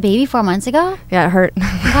 You just had a baby 4 months ago? Yeah, it hurt.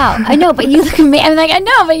 Wow, I know, but you look amazing. I'm like, I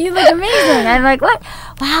know, but you look amazing. I'm like, what?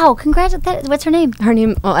 Wow, congratulations! What's her name? Her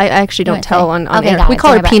name? Well, I actually don't tell on okay, air. We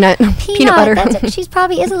call her Peanut. Peanut butter. She's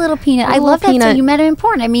probably is a little peanut. I love that. So you met him in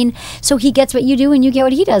porn. I mean, so he gets what you do, and you get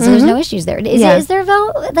what he does. So there's no issues there. Is there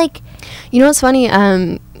though? Like, you know what's funny?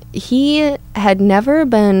 He had never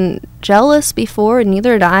been jealous before, and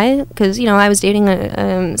neither had I, because I was dating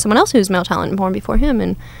someone else who's male talent in porn before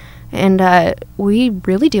him, and we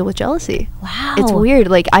really deal with jealousy. Wow, it's weird.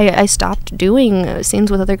 Like I stopped doing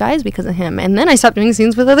scenes with other guys because of him, and then I stopped doing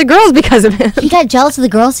scenes with other girls because of him. He got jealous of the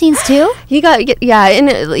girl scenes too. He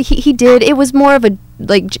and he did. It was more of a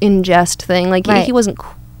like in jest thing. Like he wasn't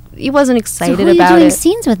excited about it. So who are you doing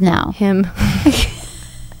scenes with now? Him.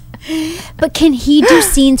 But can he do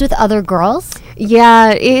scenes with other girls?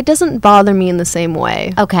 Yeah, it doesn't bother me in the same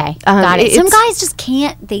way. Okay, got it. Some guys just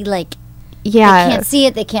can't. They like. Yeah, they can't see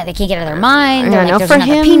it. They can't get out of their mind. They're like, there's for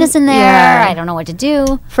another him, penis in there. I don't know what to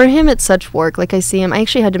do. For him, it's such work. Like I see him. I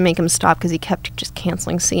actually had to make him stop because he kept just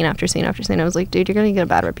canceling scene after scene after scene. I was like, dude, you're gonna get a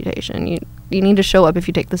bad reputation. You need to show up if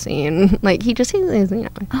you take the scene. Like he's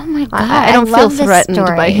oh my god, I don't feel threatened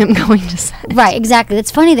by him going to set. Right, exactly. It's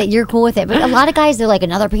funny that you're cool with it, but a lot of guys, they're like,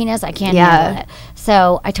 another penis, I can't handle it.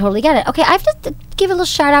 So I totally get it. Okay, I have to give a little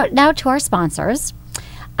shout out now to our sponsors.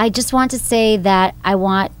 I just want to say that I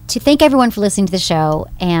want to thank everyone for listening to the show,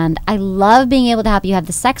 and I love being able to help you have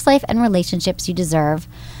the sex life and relationships you deserve.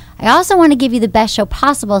 I also want to give you the best show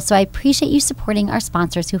possible, so I appreciate you supporting our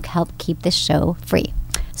sponsors who help keep this show free.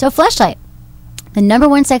 So Fleshlight, the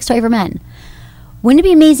 #1 sex toy for men. Wouldn't it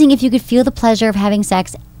be amazing if you could feel the pleasure of having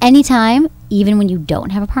sex anytime, even when you don't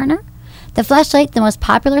have a partner? The Fleshlight, the most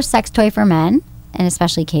popular sex toy for men, and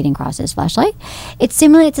especially Kayden Kross's Fleshlight, it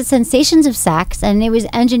simulates the sensations of sex, and it was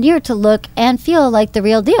engineered to look and feel like the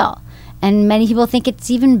real deal. And many people think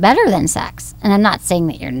it's even better than sex. And I'm not saying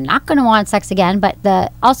that you're not going to want sex again, but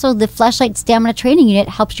also the Fleshlight Stamina Training Unit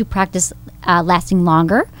helps you practice lasting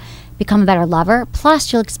longer, become a better lover,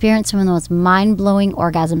 plus you'll experience some of the most mind-blowing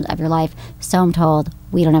orgasms of your life. So I'm told.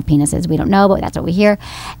 We don't have penises. We don't know, but that's what we hear.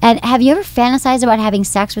 And have you ever fantasized about having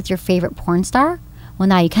sex with your favorite porn star? Well,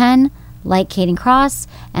 now you can. Like Kayden Kross,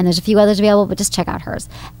 and there's a few others available, but just check out hers.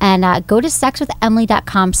 And go to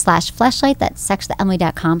sexwithemily.com/fleshlight. That's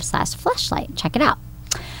sexwithemily.com/fleshlight. Check it out.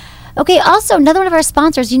 Okay, also, another one of our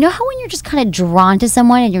sponsors, you know how when you're just kind of drawn to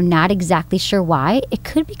someone and you're not exactly sure why? It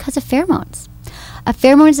could be because of pheromones. A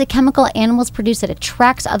pheromone is a chemical animals produce that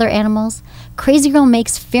attracts other animals. Crazy Girl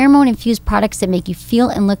makes pheromone-infused products that make you feel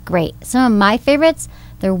and look great. Some of my favorites,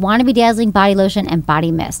 their wannabe dazzling body lotion and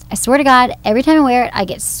body mist. I swear to God, every time I wear it, I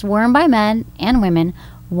get swarmed by men and women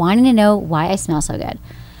wanting to know why I smell so good.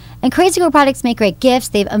 And Crazy Girl products make great gifts.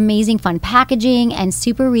 They have amazing fun packaging and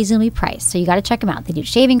super reasonably priced. So you got to check them out. They do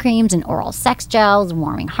shaving creams and oral sex gels,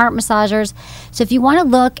 warming heart massagers. So if you want to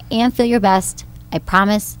look and feel your best, I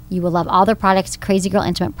promise you will love all their products, Crazy Girl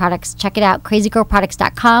Intimate Products. Check it out,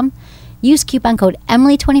 crazygirlproducts.com. Use coupon code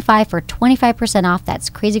Emily25 for 25% off.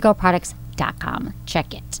 That's crazygirlproducts.com.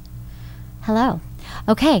 Check it. Hello.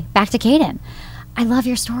 Okay, back to Kayden. I love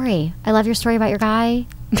your story. I love your story about your guy.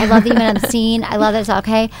 I love that you went on the scene. I love that it's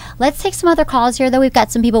okay. Let's take some other calls here, though. We've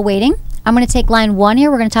got some people waiting. I'm going to take line 1 here.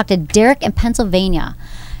 We're going to talk to Derek in Pennsylvania.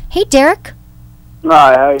 Hey, Derek.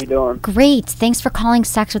 Hi, how you doing? Great. Thanks for calling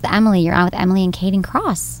Sex with Emily. You're on with Emily and Kayden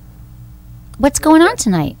Kross. What's going on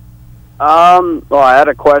tonight? Well, I had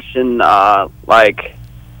a question. Like,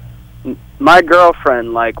 my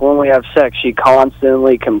girlfriend, like, when we have sex, she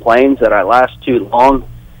constantly complains that I last too long.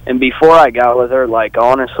 And before I got with her, like,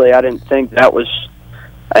 honestly, I didn't think that was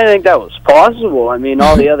possible. I mean,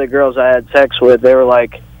 all the other girls I had sex with, they were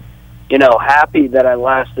like, you know, happy that I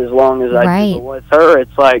last as long as I did. But with her,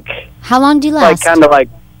 it's like, how long do you last? Like, kind of like,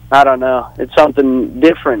 I don't know. It's something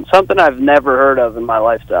different, something I've never heard of in my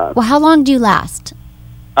lifetime. Well, how long do you last?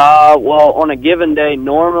 Well, on a given day,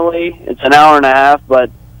 normally it's an hour and a half, but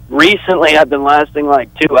recently I've been lasting like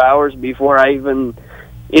 2 hours before I even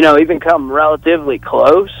come relatively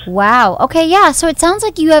close. Wow. Okay, yeah. So it sounds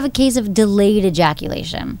like you have a case of delayed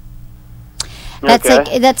ejaculation. That's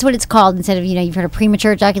that's what it's called. Instead of, you've heard of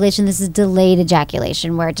premature ejaculation, this is delayed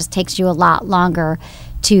ejaculation, where it just takes you a lot longer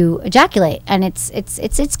to ejaculate. And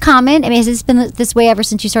it's common. I mean, has this been this way ever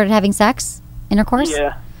since you started having sex, intercourse?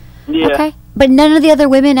 Yeah. Okay. But none of the other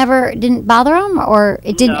women ever didn't bother them, or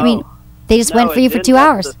it didn't? No. I mean, they just went for you for 2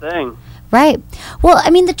 hours. That's the thing. Right. Well, I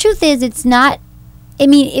mean, the truth is, it's not. I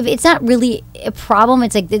mean, if it's not really a problem,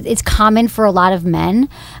 it's like it's common for a lot of men.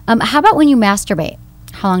 How about when you masturbate?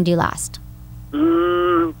 How long do you last?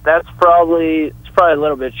 It's probably a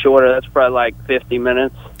little bit shorter. That's probably like 50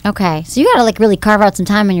 minutes. Okay, so you got to like really carve out some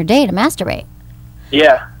time in your day to masturbate.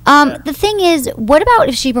 Yeah. The thing is, what about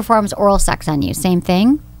if she performs oral sex on you? Same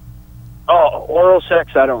thing? Oh, oral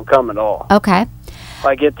sex, I don't come at all. Okay.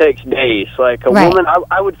 Like, it takes days. Like, a woman,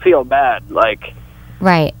 I would feel bad. Like,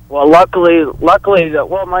 right. Well, luckily,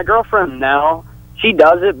 my girlfriend now, she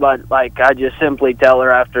does it, but, like, I just simply tell her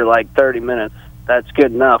after, like, 30 minutes, that's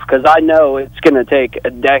good enough, because I know it's going to take a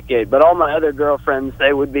decade. But all my other girlfriends,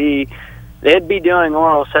 they'd be doing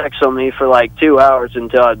oral sex on me for, like, 2 hours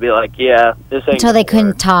until I'd be like, yeah, this ain't until they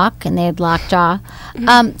couldn't talk and they had lockjaw.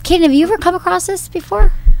 Kayden, have you ever come across this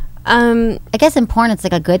before? I guess in porn it's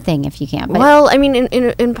like a good thing if you can't. Well, I mean,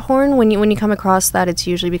 in porn, when you come across that, it's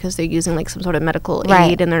usually because they're using like some sort of medical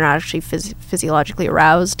aid and they're not actually physiologically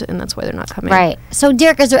aroused, and that's why they're not coming. Right. So,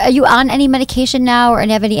 Derek, are you on any medication now, or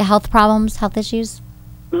have any health problems, health issues?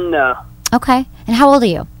 No. Okay. And how old are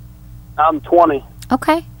you? I'm 20.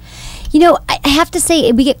 Okay. I have to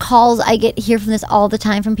say, we get calls. I hear from this all the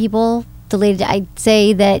time from people. I'd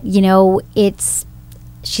say that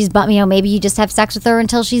she's maybe you just have sex with her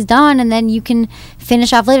until she's done, and then you can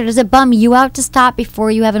finish off later. Does it bum you out to stop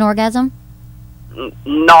before you have an orgasm?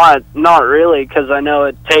 Not really, because I know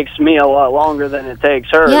it takes me a lot longer than it takes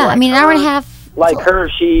her. Yeah, like, I mean, an hour and a half. Like her,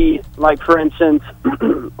 for instance,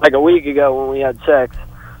 like a week ago when we had sex,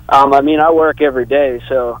 I mean, I work every day,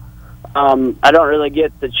 so I don't really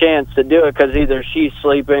get the chance to do it because either she's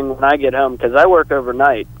sleeping when I get home, because I work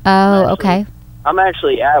overnight. Oh, okay. I'm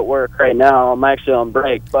actually at work right now. I'm actually on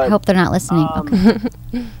break. But I hope they're not listening.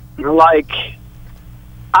 Okay. Like,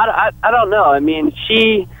 I don't know. I mean,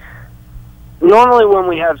 normally when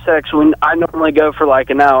we have sex, I normally go for like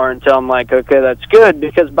an hour until I'm like, okay, that's good.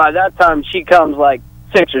 Because by that time, she comes like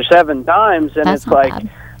 6 or 7 times. And it's like, bad.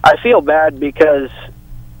 I feel bad because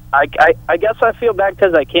I guess I feel bad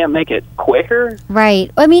because I can't make it quicker.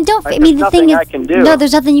 Right. I mean, the thing is, I can do. No,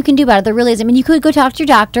 there's nothing you can do about it. There really is. I mean, you could go talk to your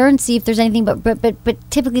doctor and see if there's anything,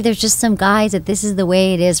 but typically there's just some guys that this is the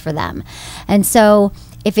way it is for them. And so,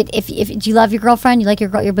 if do you love your girlfriend? You like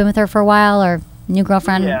you've been with her for a while, or new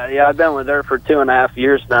girlfriend? Yeah, I've been with her for 2.5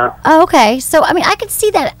 years now. Oh, okay. So, I mean, I could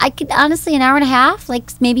see that. I could honestly, an hour and a half,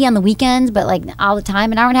 like maybe on the weekends, but like all the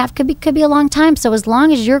time, an hour and a half could be a long time. So, as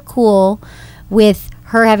long as you're cool with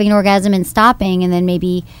her having an orgasm and stopping, and then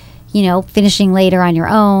maybe, finishing later on your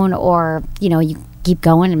own, or, you keep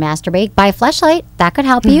going and masturbate, buy a Fleshlight. That could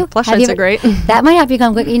help you. Fleshlights are great. That might help you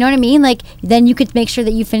come quick. You know what I mean? Like, then you could make sure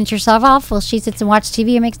that you finish yourself off while she sits and watches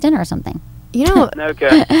TV and makes dinner or something.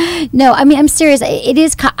 Okay. No, I mean, I'm serious. It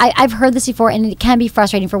is. I've heard this before, and it can be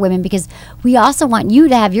frustrating for women because we also want you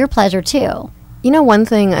to have your pleasure too. You know, one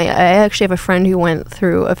thing, I actually have a friend who went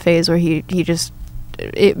through a phase where he just,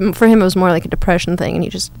 for him it was more like a depression thing, and he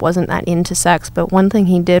just wasn't that into sex. But one thing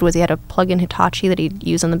he did was he had a plug-in Hitachi that he'd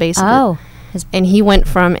use on the base of it. And he went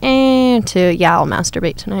from to, yeah, I'll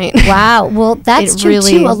masturbate tonight. Wow. Well, that's true,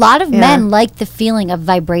 really, too. A lot of men like the feeling of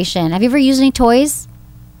vibration. Have you ever used any toys?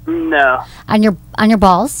 No. On your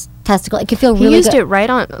balls? Testicle. It could feel really good. He used it right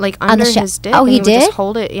on, like, under his dick. Oh, he would did? Just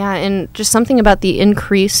hold it, yeah, and just something about the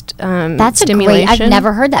increased that's stimulation. I've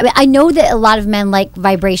never heard that. I know that a lot of men like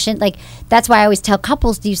vibration. Like, that's why I always tell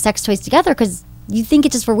couples to use sex toys together, because you think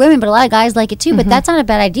it's just for women, but a lot of guys like it too. But that's not a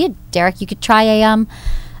bad idea, Derek. You could try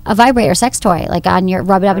a vibrator sex toy, like on your,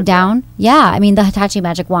 rub it up and down. Yeah, I mean, the Hitachi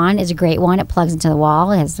Magic Wand is a great one. It plugs into the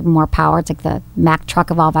wall. It has more power. It's like the Mack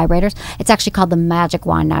truck of all vibrators. It's actually called the Magic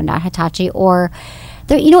Wand now, not Hitachi. Or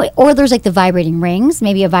there's like the vibrating rings,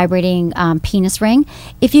 maybe a vibrating penis ring.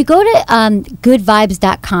 If you go to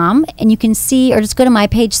goodvibes.com and you can see, or just go to my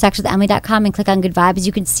page, sexwithemily.com, and click on Good Vibes,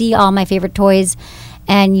 you can see all my favorite toys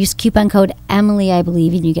and use coupon code Emily, I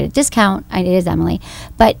believe, and you get a discount. It is Emily.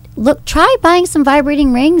 But look, try buying some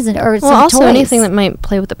vibrating rings or some also toys. Anything that might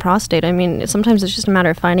play with the prostate. I mean, sometimes it's just a matter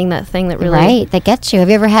of finding that thing that really... Right, that gets you. Have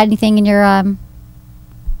you ever had anything in your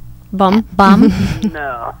bum?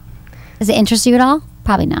 No. Does it interest you at all?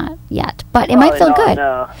 Probably not yet, but Probably it might feel not, good.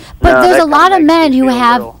 No. But No, there's that a lot kinda of makes men me who feel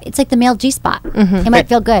have, little. it's like the male G-spot. It might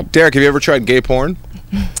feel good. Derek, have you ever tried gay porn?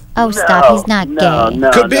 Oh, stop. He's not gay.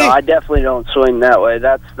 No, Could be. I definitely don't swing that way.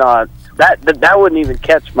 That's not... That wouldn't even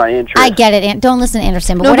catch my interest. I get it. Don't listen to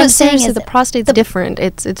Anderson. But No, what but I'm saying seriously, is the prostate's different.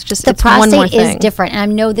 It's just the it's one more prostate thing. is different. And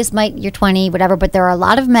I know this you're 20, whatever, but there are a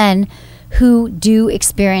lot of men who do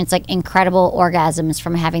experience like incredible orgasms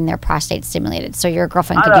from having their prostate stimulated. So your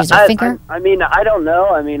girlfriend could use her finger? I mean, I don't know.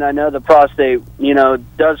 I mean, I know the prostate,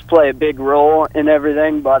 does play a big role in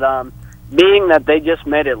everything, but being that they just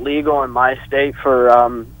made it legal in my state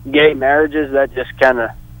for gay marriages, that just kind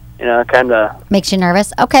of makes you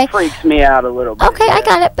nervous. Okay. Freaks me out a little bit. Okay, I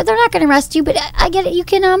got it. But they're not going to arrest you. But I get it. You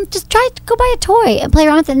can just try to go buy a toy and play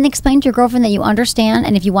around with it and explain to your girlfriend that you understand.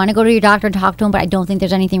 And if you want to go to your doctor and talk to him, but I don't think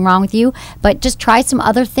there's anything wrong with you. But just try some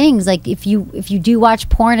other things. Like if you do watch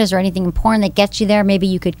porn, is there anything in porn that gets you there? Maybe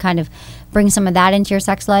you could kind of bring some of that into your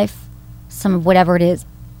sex life. Some of whatever it is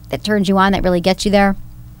that turns you on, that really gets you there.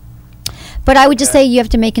 But I would just say you have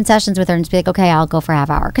to make concessions with her and just be like, okay, I'll go for a half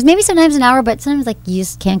hour. Because maybe sometimes an hour, but sometimes like you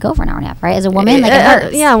just can't go for an hour and a half, right? As a woman, like it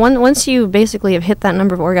hurts. Yeah, once you basically have hit that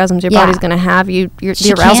number of orgasms your body's going to have, the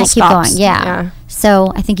arousal stops. Keep going. Yeah.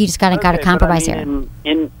 So I think you just got to compromise here.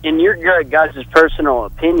 In your guys' personal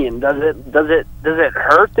opinion, does it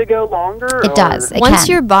hurt to go longer? It does. Once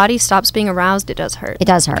your body stops being aroused, it does hurt. It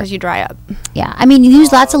does hurt because you dry up. Yeah, I mean, you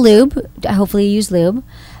use lots of lube. Hopefully, you use lube.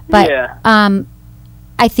 But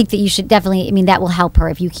I think that you should definitely, I mean, that will help her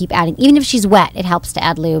if you keep adding. Even if she's wet, it helps to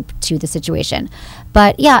add lube to the situation.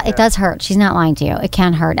 But yeah, it does hurt. She's not lying to you. It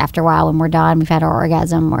can hurt after a while when we're done. We've had our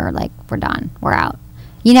orgasm. We're done. We're out.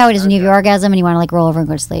 You know how it is when you have your orgasm and you want to like roll over and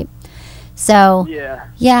go to sleep. So,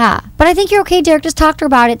 yeah. But I think you're okay, Derek. Just talk to her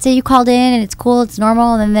about it. Say you called in and it's cool, it's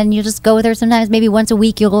normal. And then you just go with her sometimes. Maybe once a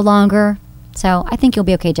week you'll go longer. So I think you'll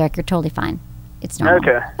be okay, Derek. You're totally fine. It's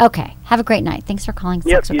normal. Okay. Have a great night. Thanks for calling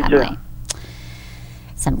Sex with Emily. Too.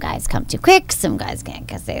 Some guys come too quick. Some guys can't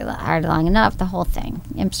because they hard long enough. The whole thing.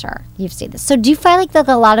 I'm sure you've seen this. So do you find like that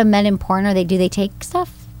a lot of men in porn, or they take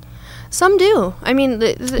stuff? Some do. I mean,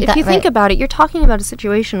 if you think about it, you're talking about a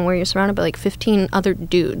situation where you're surrounded by like 15 other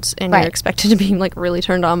dudes, and you're expected to be like really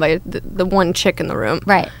turned on by the one chick in the room.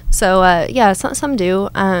 Right. So some do.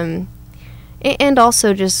 And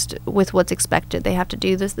also just with what's expected, they have to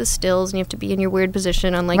do the stills, and you have to be in your weird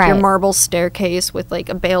position on like your marble staircase with like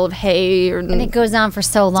a bale of hay, and it goes on for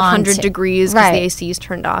so long. 100 degrees because the AC is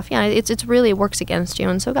turned off. Yeah, it's really, it works against you,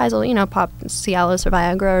 and so guys will pop Cialis or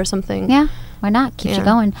Viagra or something. Yeah, why not? Keeps you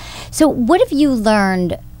going. So what have you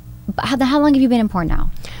learned? How long have you been in porn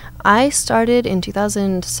now? I started in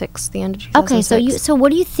 2006, the end of 2006. Okay, so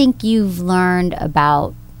what do you think you've learned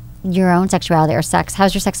about your own sexuality or sex?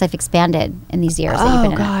 How's your sex life expanded in these years that you've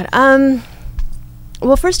been in it?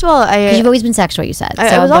 Well, first of all, because you've always been sexual, you said.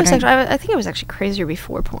 I was always sexual. I think I was actually crazier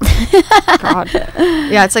before porn. God.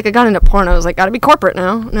 Yeah, it's like I got into porn. I was like, gotta be corporate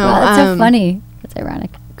now. No, that's so funny. That's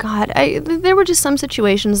ironic. God, there were just some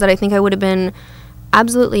situations that I think I would have been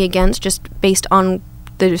absolutely against, just based on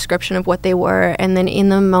the description of what they were, and then in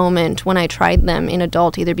the moment when I tried them in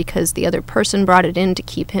adult, either because the other person brought it in to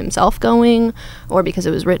keep himself going, or because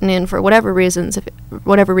it was written in for whatever reason,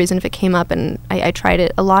 if it came up and I tried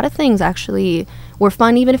it, a lot of things actually were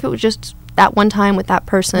fun, even if it was just that one time with that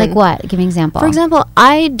person. Like what? Give me an example. For example,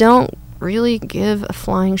 I don't really give a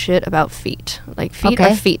flying shit about feet. Like, feet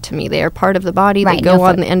are feet to me. They are part of the body. They go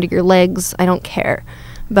on the end of your legs. I don't care.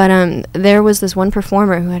 But there was this one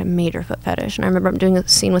performer who had a major foot fetish, and I remember I'm doing a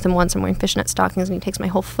scene with him once. I'm wearing fishnet stockings, and he takes my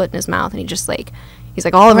whole foot in his mouth, and he's like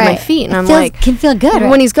all over my feet, and I'm like, can feel good.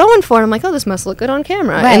 When he's going for it, I'm like, oh, this must look good on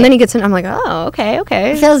camera. And then he gets in, I'm like, oh, okay.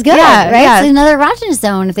 It feels good, right? It's another erogenous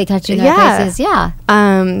zone if they touch you in their faces,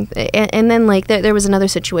 and then like there was another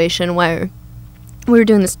situation where we were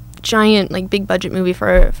doing this giant like big budget movie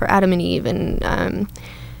for Adam and Eve, and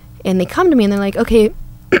they come to me and they're like, okay,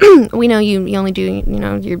 we know you only do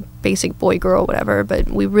your basic boy girl whatever, but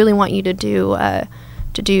we really want you to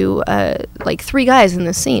do like 3 guys in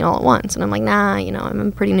this scene all at once. And I'm like, nah,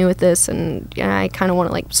 I'm pretty new at this, and I kind of want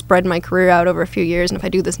to like spread my career out over a few years, and if I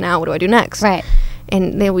do this now, what do I do next? Right.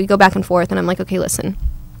 And we go back and forth, and I'm like, okay, listen,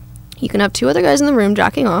 you can have 2 other guys in the room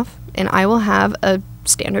jacking off, and I will have a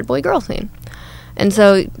standard boy girl scene. And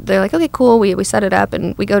so they're like, okay, cool. We set it up,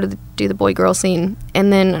 and we go to do the boy-girl scene.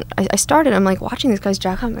 And then I started, I'm like watching these guys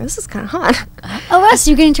jack off. I'm like, this is kind of hot. Oh, wow,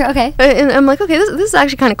 so you're getting to, okay. And I'm like, okay, this is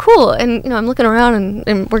actually kind of cool. And, I'm looking around,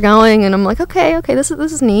 and we're going, and I'm like, okay, this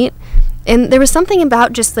is neat. And there was something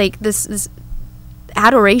about just, like, this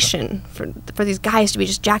adoration for these guys to be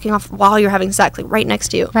just jacking off while you're having sex, like right next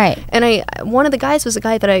to you. Right. And one of the guys was a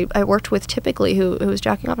guy that I worked with typically who was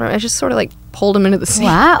jacking off, and I just sort of like pulled him into the scene.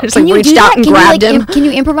 Wow. I just like reached out and grabbed him. Can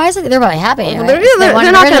you improvise it? They're probably happy. Well,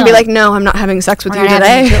 they're not going to be like, no, I'm not having sex with you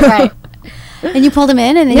today. Right. And you pulled him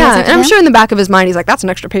in, and then and I'm sure in the back of his mind he's like, "That's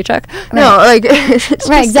an extra paycheck." Right. No, like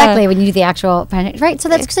right, exactly. When you do the actual right, so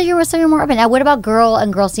that's so you're more open. Now, what about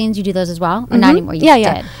girl scenes? You do those as well, or not anymore? You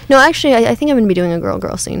did. No, actually, I think I'm going to be doing a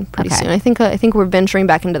girl scene pretty soon. I think we're venturing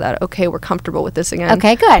back into that. Okay, we're comfortable with this again.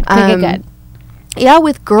 Okay, good. Good. Yeah,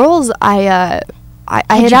 with girls, I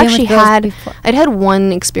had actually had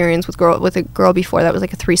one experience with a girl before that was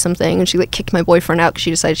like a threesome thing, and she like kicked my boyfriend out because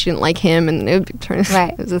she decided she didn't like him, and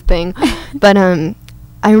it was a thing. But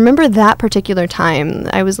I remember that particular time.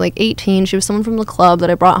 I was like 18. She was someone from the club that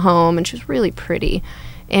I brought home, and she was really pretty.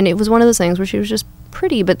 And it was one of those things where she was just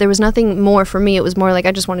pretty, but there was nothing more for me. It was more like,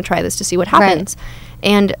 I just want to try this to see what happens.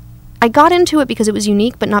 Right. And I got into it because it was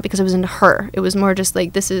unique, but not because I was into her. It was more just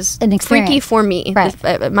like, this is freaky for me. Right.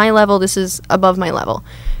 At my level, this is above my level.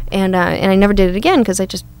 And I never did it again because I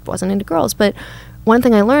just wasn't into girls. But one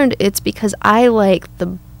thing I learned, it's because I like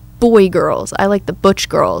the boy girls. I like the butch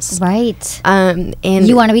girls. Right. And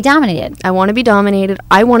you want to be dominated. I want to be dominated.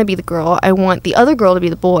 I want to be the girl. I want the other girl to be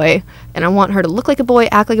the boy. And I want her to look like a boy,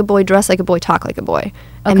 act like a boy, dress like a boy, talk like a boy.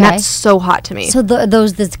 And that's so hot to me. So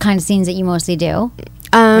those the kind of scenes that you mostly do?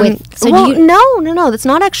 No, that's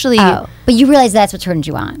not actually. Oh, but you realize that's what turns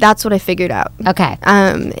you on. That's what I figured out. Okay.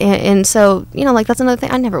 And so, like, that's another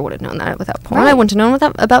thing. I never would have known that without porn. Right. I wouldn't have known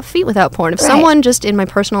about feet without porn. If someone just in my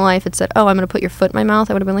personal life had said, "Oh, I'm going to put your foot in my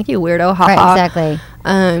mouth," I would have been like, "You weirdo, ha ha." Exactly.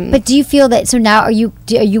 But do you feel that? So now, are you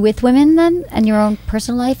with women then in your own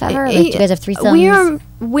personal life ever? Like, do you guys have threesomes?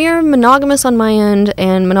 We're monogamous on my end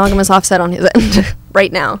and monogamous Offset on his end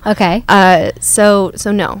right now. Okay. So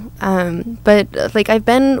no. But like, I've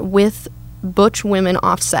been with butch women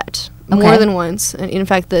Offset more than once. And in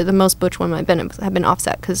fact, the most butch women I've been in have been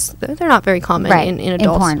Offset because they're not very common in adults.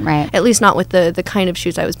 In porn, right. At least not with the kind of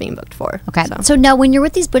shoots I was being booked for. Okay. So now, when you're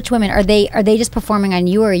with these butch women, are they just performing on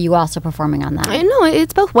you, or are you also performing on them? No,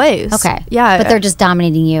 it's both ways. Okay. Yeah. But they're just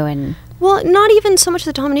dominating you and... Well, not even so much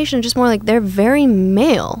the domination, just more like they're very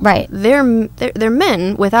male. Right. They're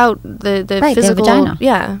men without the physical... vagina.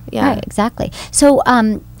 Yeah. Right, exactly. So, do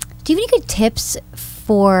you have any good tips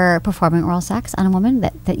for performing oral sex on a woman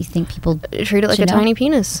that you think people treat it like a know? tiny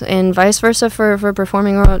penis, and vice versa for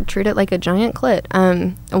performing oral, treat it like a giant clit.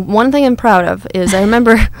 One thing I'm proud of is I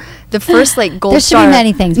remember the first like gold star. There should be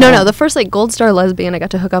many things. No, the first like gold star lesbian I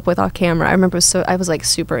got to hook up with off camera. I remember I was like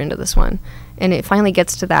super into this one, and it finally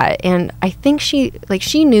gets to that, and I think she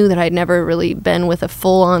knew that I'd never really been with a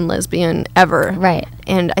full on lesbian ever. Right.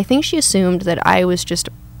 And I think she assumed that I was just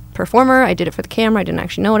a performer. I did it for the camera. I didn't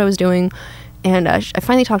actually know what I was doing. And I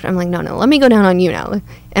finally talked to her. I'm like, no, let me go down on you now.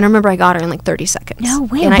 And I remember I got her in like 30 seconds. No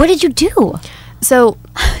way. What did you do? So,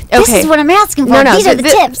 okay. This is what I'm asking for. These are the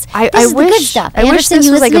tips. This is the good stuff. I wish this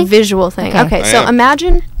was like a visual thing. Okay, so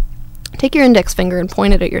imagine, take your index finger and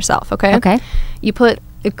point it at yourself, okay? Okay. You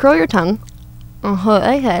curl your tongue.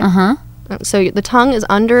 Okay. Uh-huh. So the tongue is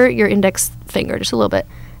under your index finger, just a little bit.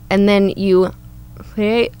 And then you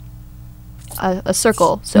create a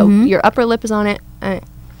circle. So your upper lip is on it.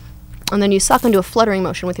 And then you suck into a fluttering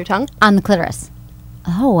motion with your tongue. On the clitoris.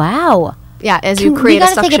 Oh, wow. Yeah, as you create a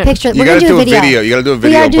suction. We got to take a picture. You got to do a video. You got to do a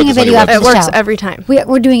video. We are doing a video. It works every time.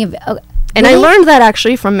 We're doing a... And really? I learned that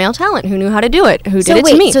actually from male talent who knew how to do it, who did it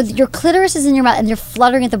to me. So your clitoris is in your mouth and you're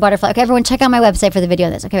fluttering at the butterfly. Okay, everyone check out my website for the video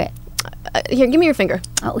of this. Okay, wait. Here, give me your finger.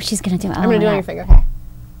 Oh, she's going to do it. I'm going to do it on your finger. Okay.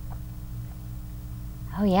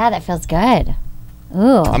 Oh, yeah, that feels good.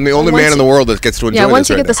 Ooh. I'm the only man in the world that gets to enjoy this. Yeah, once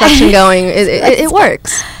you get the suction going, it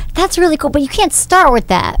works. That's really cool, but you can't start with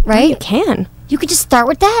that, right? You can. You could just start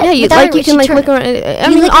with that? Yeah, you can like look around. I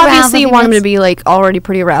mean, obviously you want them to be like already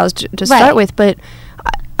pretty aroused to start with, but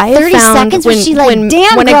I have 30 found seconds when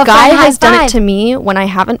a guy has done it to me when I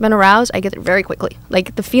haven't been aroused, I get it very quickly.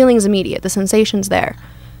 Like the feeling's immediate, the sensation's there.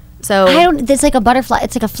 So it's like a butterfly.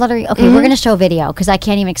 It's like a fluttering. Okay, we're gonna show a video because I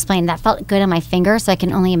can't even explain. That felt good on my finger, so I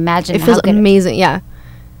can only imagine. It feels amazing. Yeah.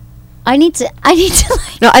 I need to.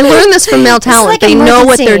 No, I learned this from male talent. Like they know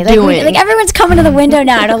what they're doing. Like everyone's coming to the window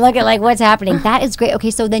now to look at like what's happening. That is great. Okay,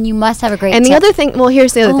 so then you must have a great. And the other thing. Well,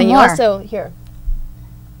 here's the other thing. More. You also here.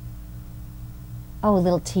 Oh,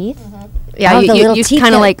 little teeth. Yeah, you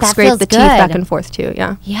kind of like scrape the teeth back and forth too.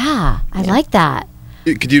 Yeah. Yeah, I like that.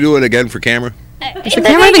 Could you do it again for camera? Is the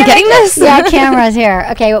camera even getting this? Yeah, camera's here.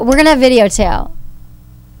 Okay, we're gonna have video too.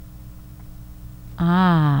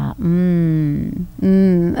 That's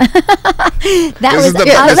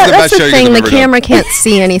the thing. The camera can't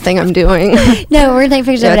see anything I'm doing. No, we're gonna take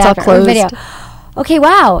pictures of it it's after all closed. Video. Okay,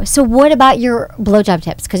 wow. So what about your blowjob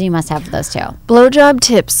tips? Because you must have those too. Blowjob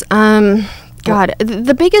tips. God,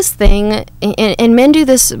 the biggest thing, and men do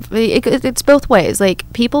this. It's both ways.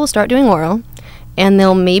 Like people will start doing oral, and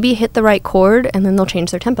they'll maybe hit the right chord, and then they'll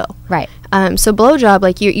change their tempo. Right. So blowjob,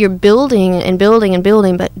 like you're building and building and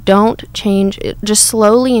building, but don't change. Just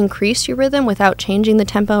slowly increase your rhythm without changing the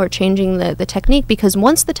tempo or changing the technique. Because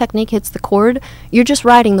once the technique hits the chord, you're just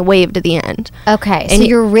riding the wave to the end. Okay. And so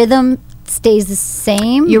your rhythm stays the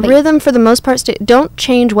same. Your rhythm, for the most part, don't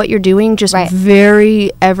change what you're doing. Just very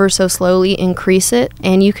ever so slowly increase it,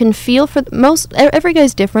 and you can feel for most. Every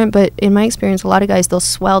guy's different, but in my experience, a lot of guys they'll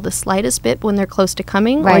swell the slightest bit when they're close to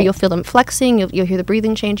coming, or you'll feel them flexing. You'll hear the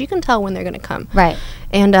breathing change. You can tell when they're going to come. Right.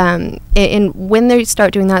 And when they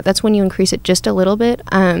start doing that, that's when you increase it just a little bit.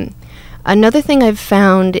 Another thing I've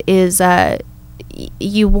found is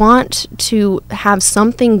you want to have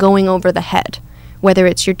something going over the head. Whether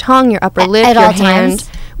it's your tongue, your upper lip, your hand. Times.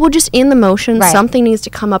 Well, just in the motion, something needs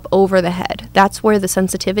to come up over the head. That's where the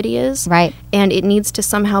sensitivity is. Right. And it needs to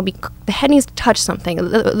somehow be, the head needs to touch something.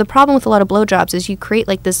 The problem with a lot of blowjobs is you create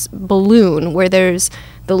like this balloon where there's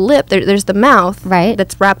the lip, there's the mouth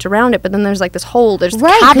that's wrapped around it, but then there's like this hole, there's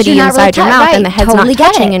cavity inside your mouth, and the head's not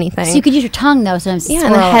touching anything. So you could use your tongue though. So and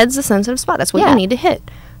the head's a sensitive spot. That's what you need to hit.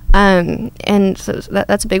 And so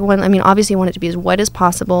that's a big one. I mean, obviously you want it to be as wet as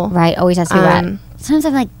possible. Right, always has to be wet. Sometimes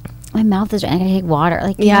I'm like, my mouth is dry, I gotta take water.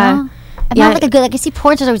 Like, you know? I'm not like a good, like I see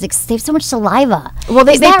porn stars always like, they have so much saliva. Well,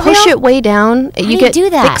 they push it way down. You get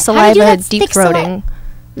thick saliva, deep throating.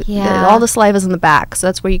 Yeah. All the saliva's in the back, so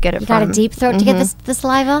that's where you get it from. You got a deep throat to get the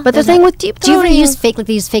saliva? But the thing with deep throating... Do you ever use fake, like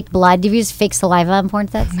they use fake blood? Do you use fake saliva on porn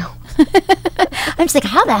sets? No. I'm just like,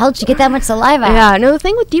 how the hell did you get that much saliva? Yeah, no, the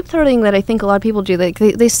thing with deep throating that I think a lot of people do, like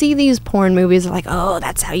they see these porn movies like, oh,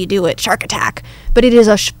 that's how you do it, shark attack. But it is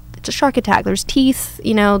it's a shark attack. There's teeth,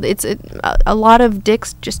 you know, a lot of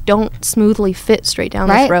dicks just don't smoothly fit straight down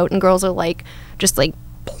the throat, and girls are like, just like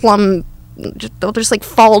plumb... they'll just like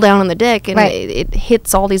fall down on the dick, and it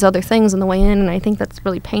hits all these other things on the way in, and I think that's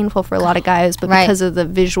really painful for a lot of guys, but because of the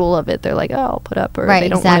visual of it, they're like, oh, I'll put up, or they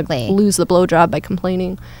don't want to lose the blowjob by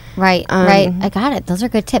complaining. Right. I got it. Those are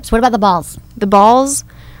good tips. What about the balls? The balls,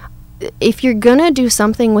 if you're gonna do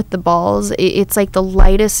something with the balls, it's like the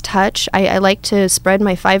lightest touch. I like to spread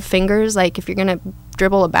my 5 fingers, like if you're gonna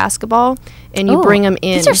dribble a basketball and you bring them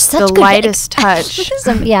in, the lightest touch.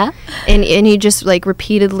 Yeah. And you just like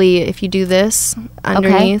repeatedly, if you do this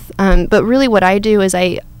underneath. But really what I do is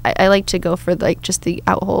I like to go for like just the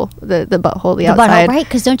out hole, the butthole, the outside. Right,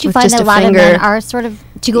 because don't you find that a lot of men are sort of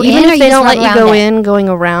to go even in, if they don't let you go in, going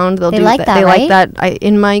around, they like that. They like that.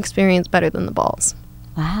 In my experience, better than the balls.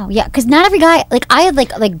 Wow. Yeah, because not every guy, like I had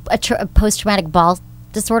like a post-traumatic ball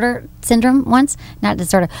disorder syndrome once, not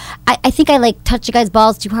disorder. I think I like touched a guy's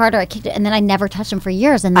balls too hard, or I kicked it, and then I never touched him for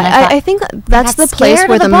years. And then I think that's the place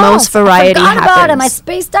where the most variety happens. I forgot about him. I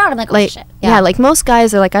spaced out. I'm like, oh shit. Yeah, like most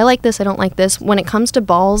guys are like, I like this, I don't like this. When it comes to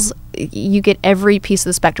balls, you get every piece of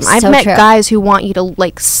the spectrum. I've met guys who want you to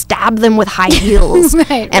like stab them with high heels,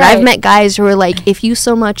 I've met guys who are like, if you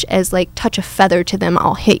so much as like touch a feather to them,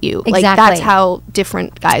 I'll hit you. Like that's how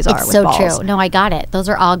different guys are with balls. It's so true. No, I got it. Those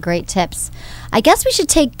are all great tips. I guess we should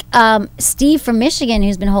take Steve from Michigan,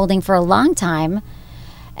 who's been holding for a long time,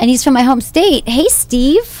 and he's from my home state. Hey,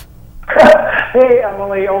 Steve. Hey,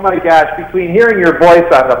 Emily. Oh, my gosh. Between hearing your voice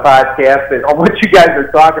on the podcast and what you guys are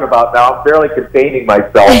talking about now, I'm barely containing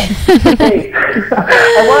myself. Hey,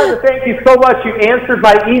 I wanted to thank you so much. You answered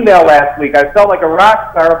my email last week. I felt like a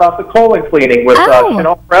rock star about the colon cleaning with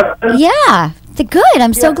Chanel Preston. Yeah. Good.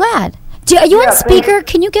 I'm so glad. Are you on speaker?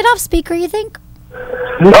 Thanks. Can you get off speaker, you think?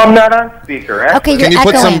 No, I'm not on speaker. Okay, you're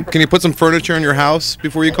echoing. Can you put some furniture in your house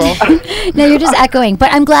before you call? No, you're just echoing.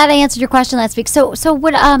 But I'm glad I answered your question last week. So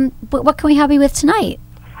what can we help you with tonight?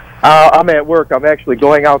 I'm at work. I'm actually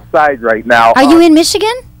going outside right now. Are you in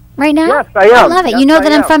Michigan right now? Yes, I am. I love it. Yes, you know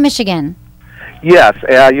that I'm from Michigan. Yes,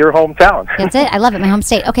 your hometown. That's it. I love it. My home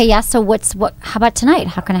state. Okay, yeah. So how about tonight?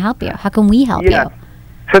 How can I help you? How can we help you?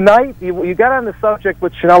 Tonight, you got on the subject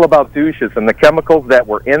with Chanel about douches and the chemicals that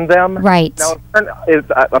were in them. Right. Now,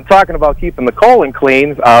 I'm talking about keeping the colon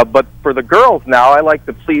clean, but for the girls now, I like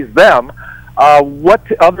to please them. What,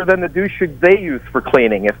 other than the douche, should they use for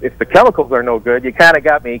cleaning? If the chemicals are no good, you kind of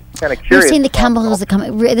got me kind of curious. You're seeing the chemicals that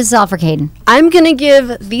come. This is all for Kayden. I'm going to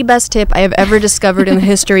give the best tip I have ever discovered in the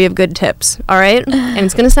history of good tips, all right? And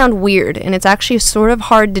it's going to sound weird, and it's actually sort of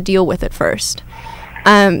hard to deal with at first.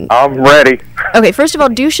 I'm ready. Okay, first of all,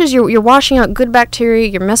 douches, you're washing out good bacteria,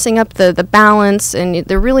 you're messing up the balance, and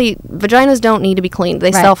vaginas don't need to be cleaned.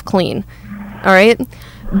 They self-clean, all right?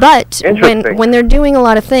 But when they're doing a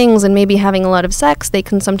lot of things and maybe having a lot of sex, they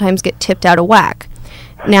can sometimes get tipped out of whack.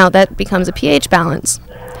 Now, that becomes a pH balance.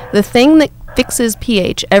 The thing that fixes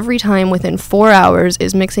pH every time within 4 hours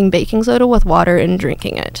is mixing baking soda with water and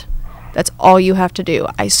drinking it. That's all you have to do.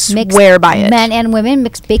 I swear by it. Men and women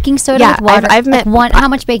mix baking soda with water. I've met how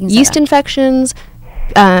much baking soda? Yeast infections,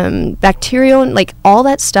 bacterial, like all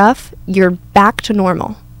that stuff. You're back to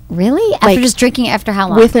normal. Really? After just drinking it, after how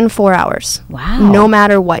long? Within 4 hours. Wow. No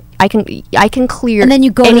matter what, I can clear. And then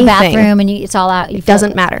you go to the bathroom and it's all out. It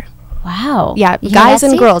doesn't matter. Wow. Yeah, guys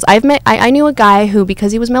and girls. I knew a guy who,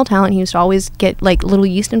 because he was male talent, he used to always get like little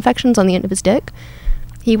yeast infections on the end of his dick.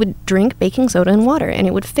 He would drink baking soda and water, and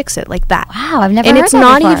it would fix it like that. Wow, I've never heard that. And it's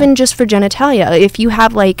not even just for genitalia. If you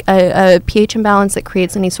have like a pH imbalance that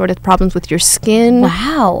creates any sort of problems with your skin,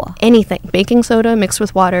 anything, baking soda mixed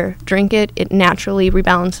with water, drink it. It naturally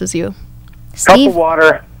rebalances you. Steve?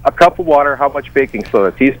 A cup of water. How much baking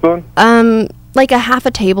soda? Teaspoon? Like a half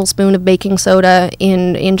a tablespoon of baking soda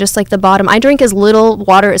in just like the bottom. I drink as little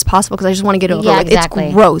water as possible because I just want to get it over with. Exactly.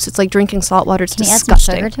 It's gross. It's like drinking salt water. It's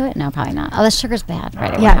disgusting. Can you add some sugar to it? No, probably not. Oh, the sugar's bad.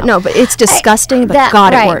 Right. No, but it's disgusting. But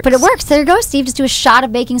it works. But it works. There you go, Steve. Just do a shot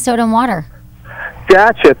of baking soda and water.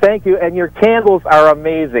 Gotcha. Thank you. And your candles are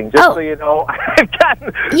amazing. Just so you know, I've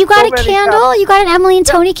gotten. You got a candle? You got an Emily and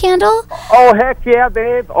Tony candle? Oh, heck yeah,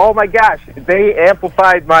 babe. Oh, my gosh. They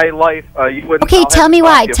amplified my life. You wouldn't. Okay, tell me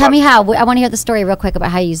why. Tell me how. I want to hear the story real quick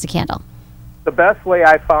about how you use the candle. The best way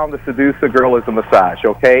I found to seduce a girl is a massage,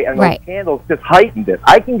 okay? And those candles just heightened it.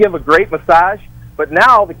 I can give a great massage, but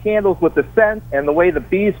now the candles with the scent and the way the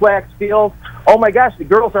beeswax feels, oh my gosh, the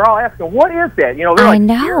girls are all asking, what is that? You know, they're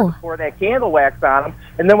like for that candle wax on them,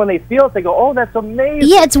 and then when they feel it, they go, oh, that's amazing.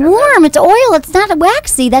 Yeah, it's warm, it's oil, it's not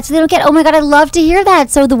waxy. That's what they don't get. Oh my God, I love to hear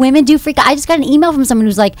that. So the women do freak out. I just got an email from someone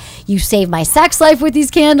who's like, you saved my sex life with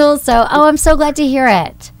these candles. So, I'm so glad to hear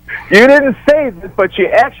it. You didn't save it, but you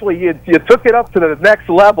actually you took it up to the next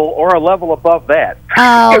level or a level above that.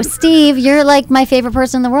 Oh, Steve, you're like my favorite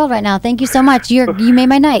person in the world right now. Thank you so much. You made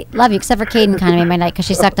my night. Love you, except for Kayden kind of made my night because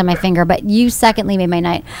she sucked on my finger, but you secondly made my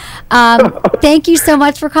night. Thank you so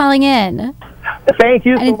much for calling in. Thank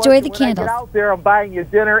you. And so enjoy much. the When candles. I get out there, I'm buying you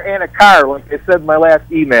dinner and a car, like I said in my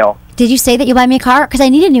last email. Did you say that you'll buy me a car? Because I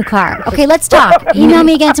need a new car. Okay, let's talk. Email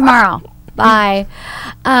me again tomorrow. Bye.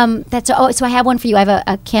 So I have one for you. I have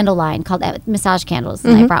a candle line called Massage Candles,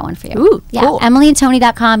 and I brought one for you. Ooh, cool.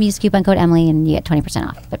 EmilyandTony.com. Use coupon code Emily, and you get 20%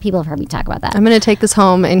 off. But people have heard me talk about that. I'm going to take this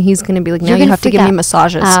home, and he's going to be like, now you have to give me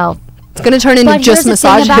massages. Oh. It's going to turn into just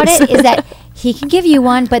massages. But here's the thing about it is that he can give you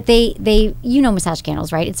one, but they massage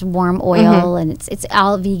candles, right? It's warm oil, and it's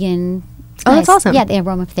all vegan. Oh, that's awesome. Yeah, the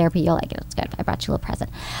aromatherapy, you'll like it. It's good. I brought you a little present.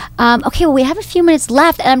 Okay, well, we have a few minutes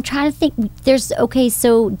left, and I'm trying to think.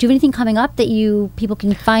 So do you have anything coming up that people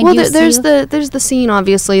can find you? Well, there's the scene,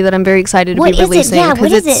 obviously, that I'm very excited to be releasing.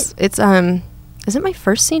 What is it? It's is it my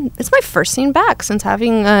first scene? It's my first scene back since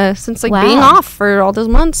having being off for all those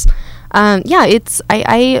months. So I'm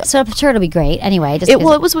sure it'll be great. Anyway, it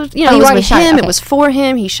was with him. Okay. It was for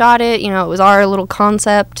him. He shot it. It was our little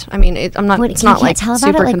concept. I mean, it's not like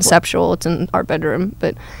super conceptual. It's in our bedroom,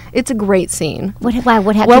 but it's a great scene.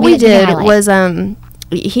 What we did was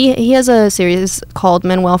he has a series called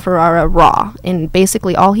Manuel Ferrara Raw, and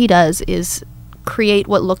basically all he does is create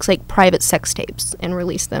what looks like private sex tapes and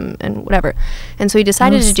release them and whatever. And so he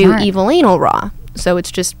decided to do Evil Anal Raw. So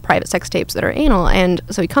it's just private sex tapes that are anal. And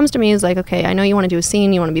so he comes to me, he's like, okay, I know you want to do a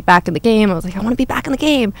scene, you want to be back in the game. I was like, I want to be back in the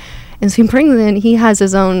game. And so he brings in, he has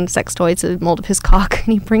his own sex toy. It's a mold of his cock.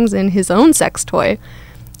 And he brings in his own sex toy.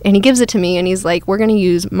 And he gives it to me, and he's like, we're going to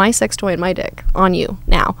use my sex toy and my dick on you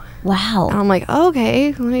now. Wow. And I'm like, oh,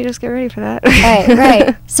 okay, let me just get ready for that.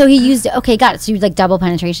 Right. So he used, okay, got it. So you like double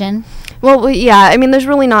penetration? Well, yeah. I mean, there's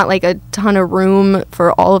really not like a ton of room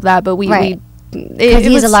for all of that, but because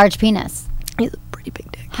he has a large penis. He's a pretty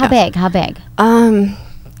big dick. How big?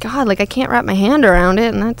 God, like I can't wrap my hand around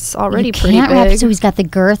it, and that's already pretty big. So he's got the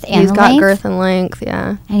girth and he's got girth and length,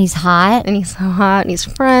 yeah. And he's hot. And he's so hot, and he's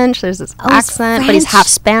French. There's this accent, but he's half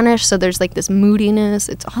Spanish, so there's like this moodiness.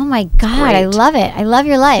 It's oh my God, great. I love it. I love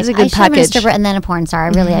your life. It's a good package. I should have been a stripper and then a porn star.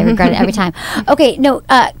 I regret it every time. Okay, no.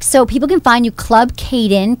 So people can find you Club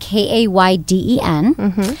Kayden,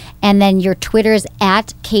 Kayden, and then your Twitter is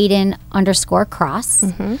at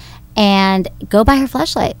Kayden_Kross, and go buy her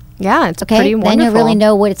Fleshlight. Yeah, it's pretty wonderful. Then you'll really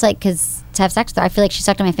know what it's like, because to have sex with her, I feel like she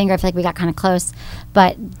sucked on my finger. I feel like we got kind of close,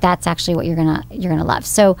 but that's actually what you're gonna love.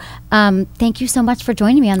 So, thank you so much for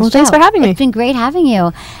joining me on the show. Thanks for having me. It's been great having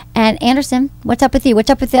you. And Anderson, what's up with you?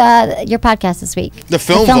 What's up with your podcast this week? The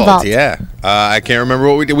Film Vault. Yeah, I can't remember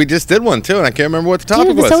what we did. We just did one too, and I can't remember what the topic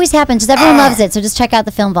was. This always happens. Just everyone loves it, so just check out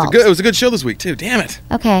the Film Vault. It was a good show this week too. Damn it.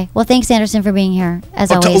 Okay. Well, thanks, Anderson, for being here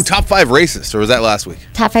as always. Top 5 racist, or was that last week?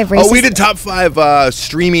 Top 5 racist. Oh, we did top 5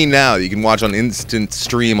 streaming now. You can watch on instant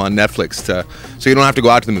stream on Netflix, so you don't have to go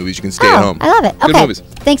out to the movies. You can stay at home. I love it. Good movies.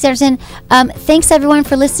 Thanks, Anderson. Thanks everyone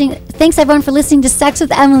for listening. Thanks everyone for listening to Sex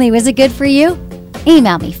with Emily. Was it good for you?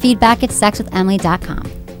 Email me feedback@sexwithemily.com.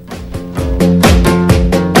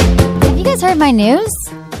 Have you guys heard my news?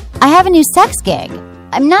 I have a new sex gig.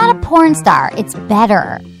 I'm not a porn star. It's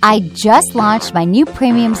better. I just launched my new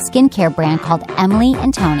premium skincare brand called Emily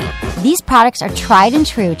 & Tony. These products are tried and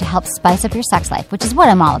true to help spice up your sex life, which is what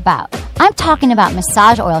I'm all about. I'm talking about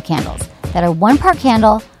massage oil candles that are 1 part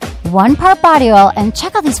candle, 1 part body oil, and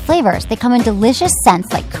check out these flavors. They come in delicious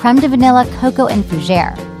scents like creme de vanilla, cocoa, and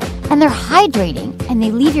fougere. And they're hydrating, and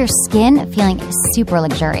they leave your skin feeling super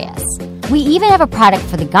luxurious. We even have a product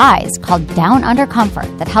for the guys called Down Under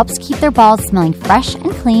Comfort that helps keep their balls smelling fresh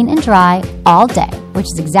and clean and dry all day, which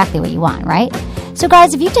is exactly what you want, right? So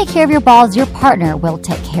guys, if you take care of your balls, your partner will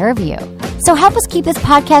take care of you. So help us keep this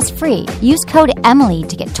podcast free. Use code Emily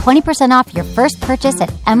to get 20% off your first purchase at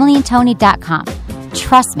emilyandtony.com.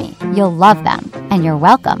 Trust me, you'll love them, and you're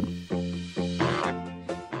welcome.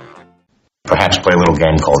 Perhaps play a little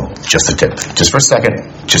game called Just a Tip, just for a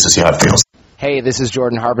second, just to see how it feels. Hey, this is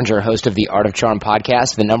Jordan Harbinger, host of the Art of Charm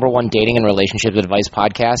podcast, the #1 dating and relationship advice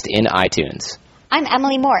podcast in iTunes. I'm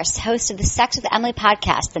Emily Morse, host of the Sex with Emily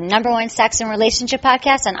podcast, the #1 sex and relationship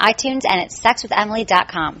podcast on iTunes and at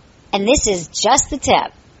sexwithemily.com. And this is Just the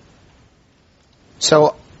Tip.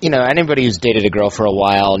 So, anybody who's dated a girl for a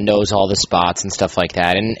while knows all the spots and stuff like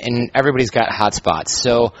that, and everybody's got hot spots.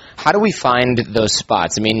 So how do we find those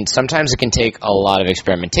spots? I mean, sometimes it can take a lot of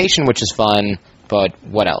experimentation, which is fun, but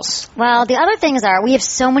what else? Well, the other things are we have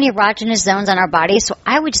so many erogenous zones on our body, so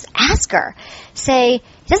I would just ask her. Say, it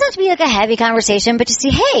doesn't have to be like a heavy conversation, but just say,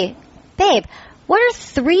 hey, babe, what are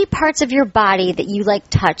 3 parts of your body that you like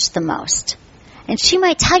touched the most? And she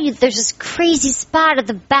might tell you that there's this crazy spot at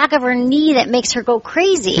the back of her knee that makes her go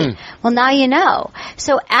crazy. Well, now you know.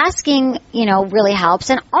 So asking, really helps.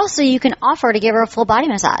 And also you can offer to give her a full body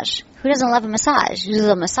massage. Who doesn't love a massage? Use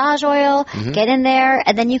a massage oil, get in there,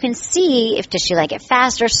 and then you can see does she like it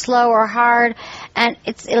fast or slow or hard. And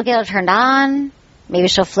it'll get her turned on. Maybe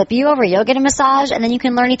she'll flip you over, you'll get a massage, and then you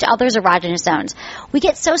can learn each other's erogenous zones. We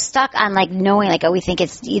get so stuck on knowing we think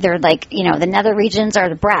it's either the nether regions or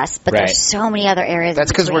the breasts, but there's so many other areas. That's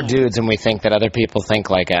because we're dudes and we think that other people think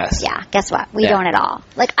like us. Yeah, guess what? We don't at all.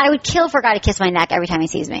 I would kill for a guy to kiss my neck every time he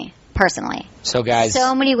sees me, personally. So guys,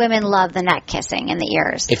 so many women love the neck kissing and the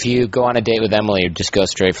ears. If you go on a date with Emily, just go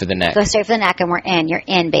straight for the neck. Go straight for the neck and we're in. You're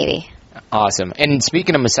in, baby. Awesome. And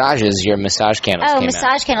speaking of massages, your massage candles came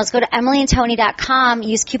massage candles. Go to emilyandtony.com.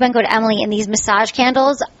 Use coupon code Emily, and these massage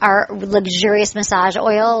candles are luxurious massage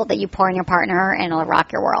oil that you pour in your partner, and it'll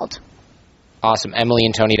rock your world. Awesome.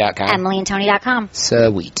 emilyandtony.com. emilyandtony.com.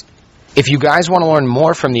 Sweet. If you guys want to learn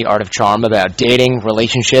more from the Art of Charm about dating,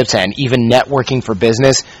 relationships, and even networking for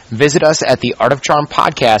business, visit us at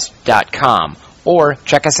theartofcharmpodcast.com or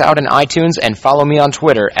check us out on iTunes and follow me on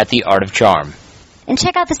Twitter at The Art of Charm. And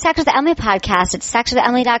check out the Sex with Emily podcast at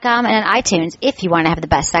sexwithemily.com and on iTunes if you want to have the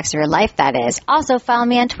best sex of your life, that is. Also, follow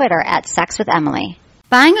me on Twitter at Sex with Emily.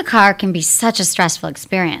 Buying a car can be such a stressful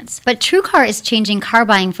experience, but TrueCar is changing car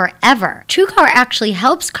buying forever. TrueCar actually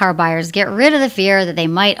helps car buyers get rid of the fear that they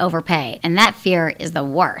might overpay, and that fear is the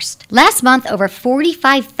worst. Last month, over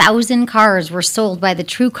 45,000 cars were sold by the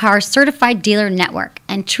TrueCar Certified Dealer Network,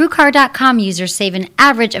 and TrueCar.com users save an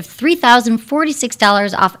average of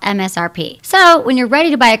 $3,046 off MSRP. So, when you're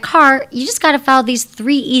ready to buy a car, you just gotta follow these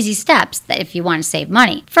 3 easy steps that if you want to save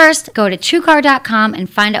money. First, go to TrueCar.com and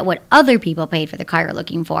find out what other people paid for the car you're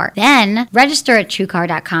looking for. Then, register at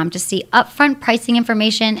TrueCar.com to see upfront pricing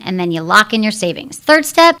information, and then you lock in your savings. Third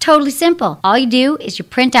step, totally simple. All you do is you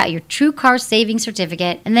print out your TrueCar savings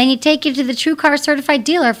certificate, and then you take it to the TrueCar certified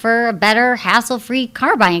dealer for a better, hassle-free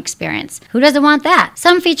car buying experience. Who doesn't want that?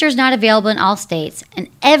 Some features not available in all states, and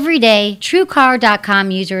every day, TrueCar.com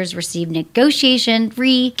users receive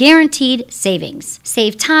negotiation-free, guaranteed savings.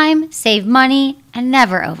 Save time, save money, and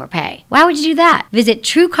never overpay. Why would you do that? Visit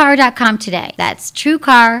TrueCar.com today. That's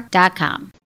TrueCar.com.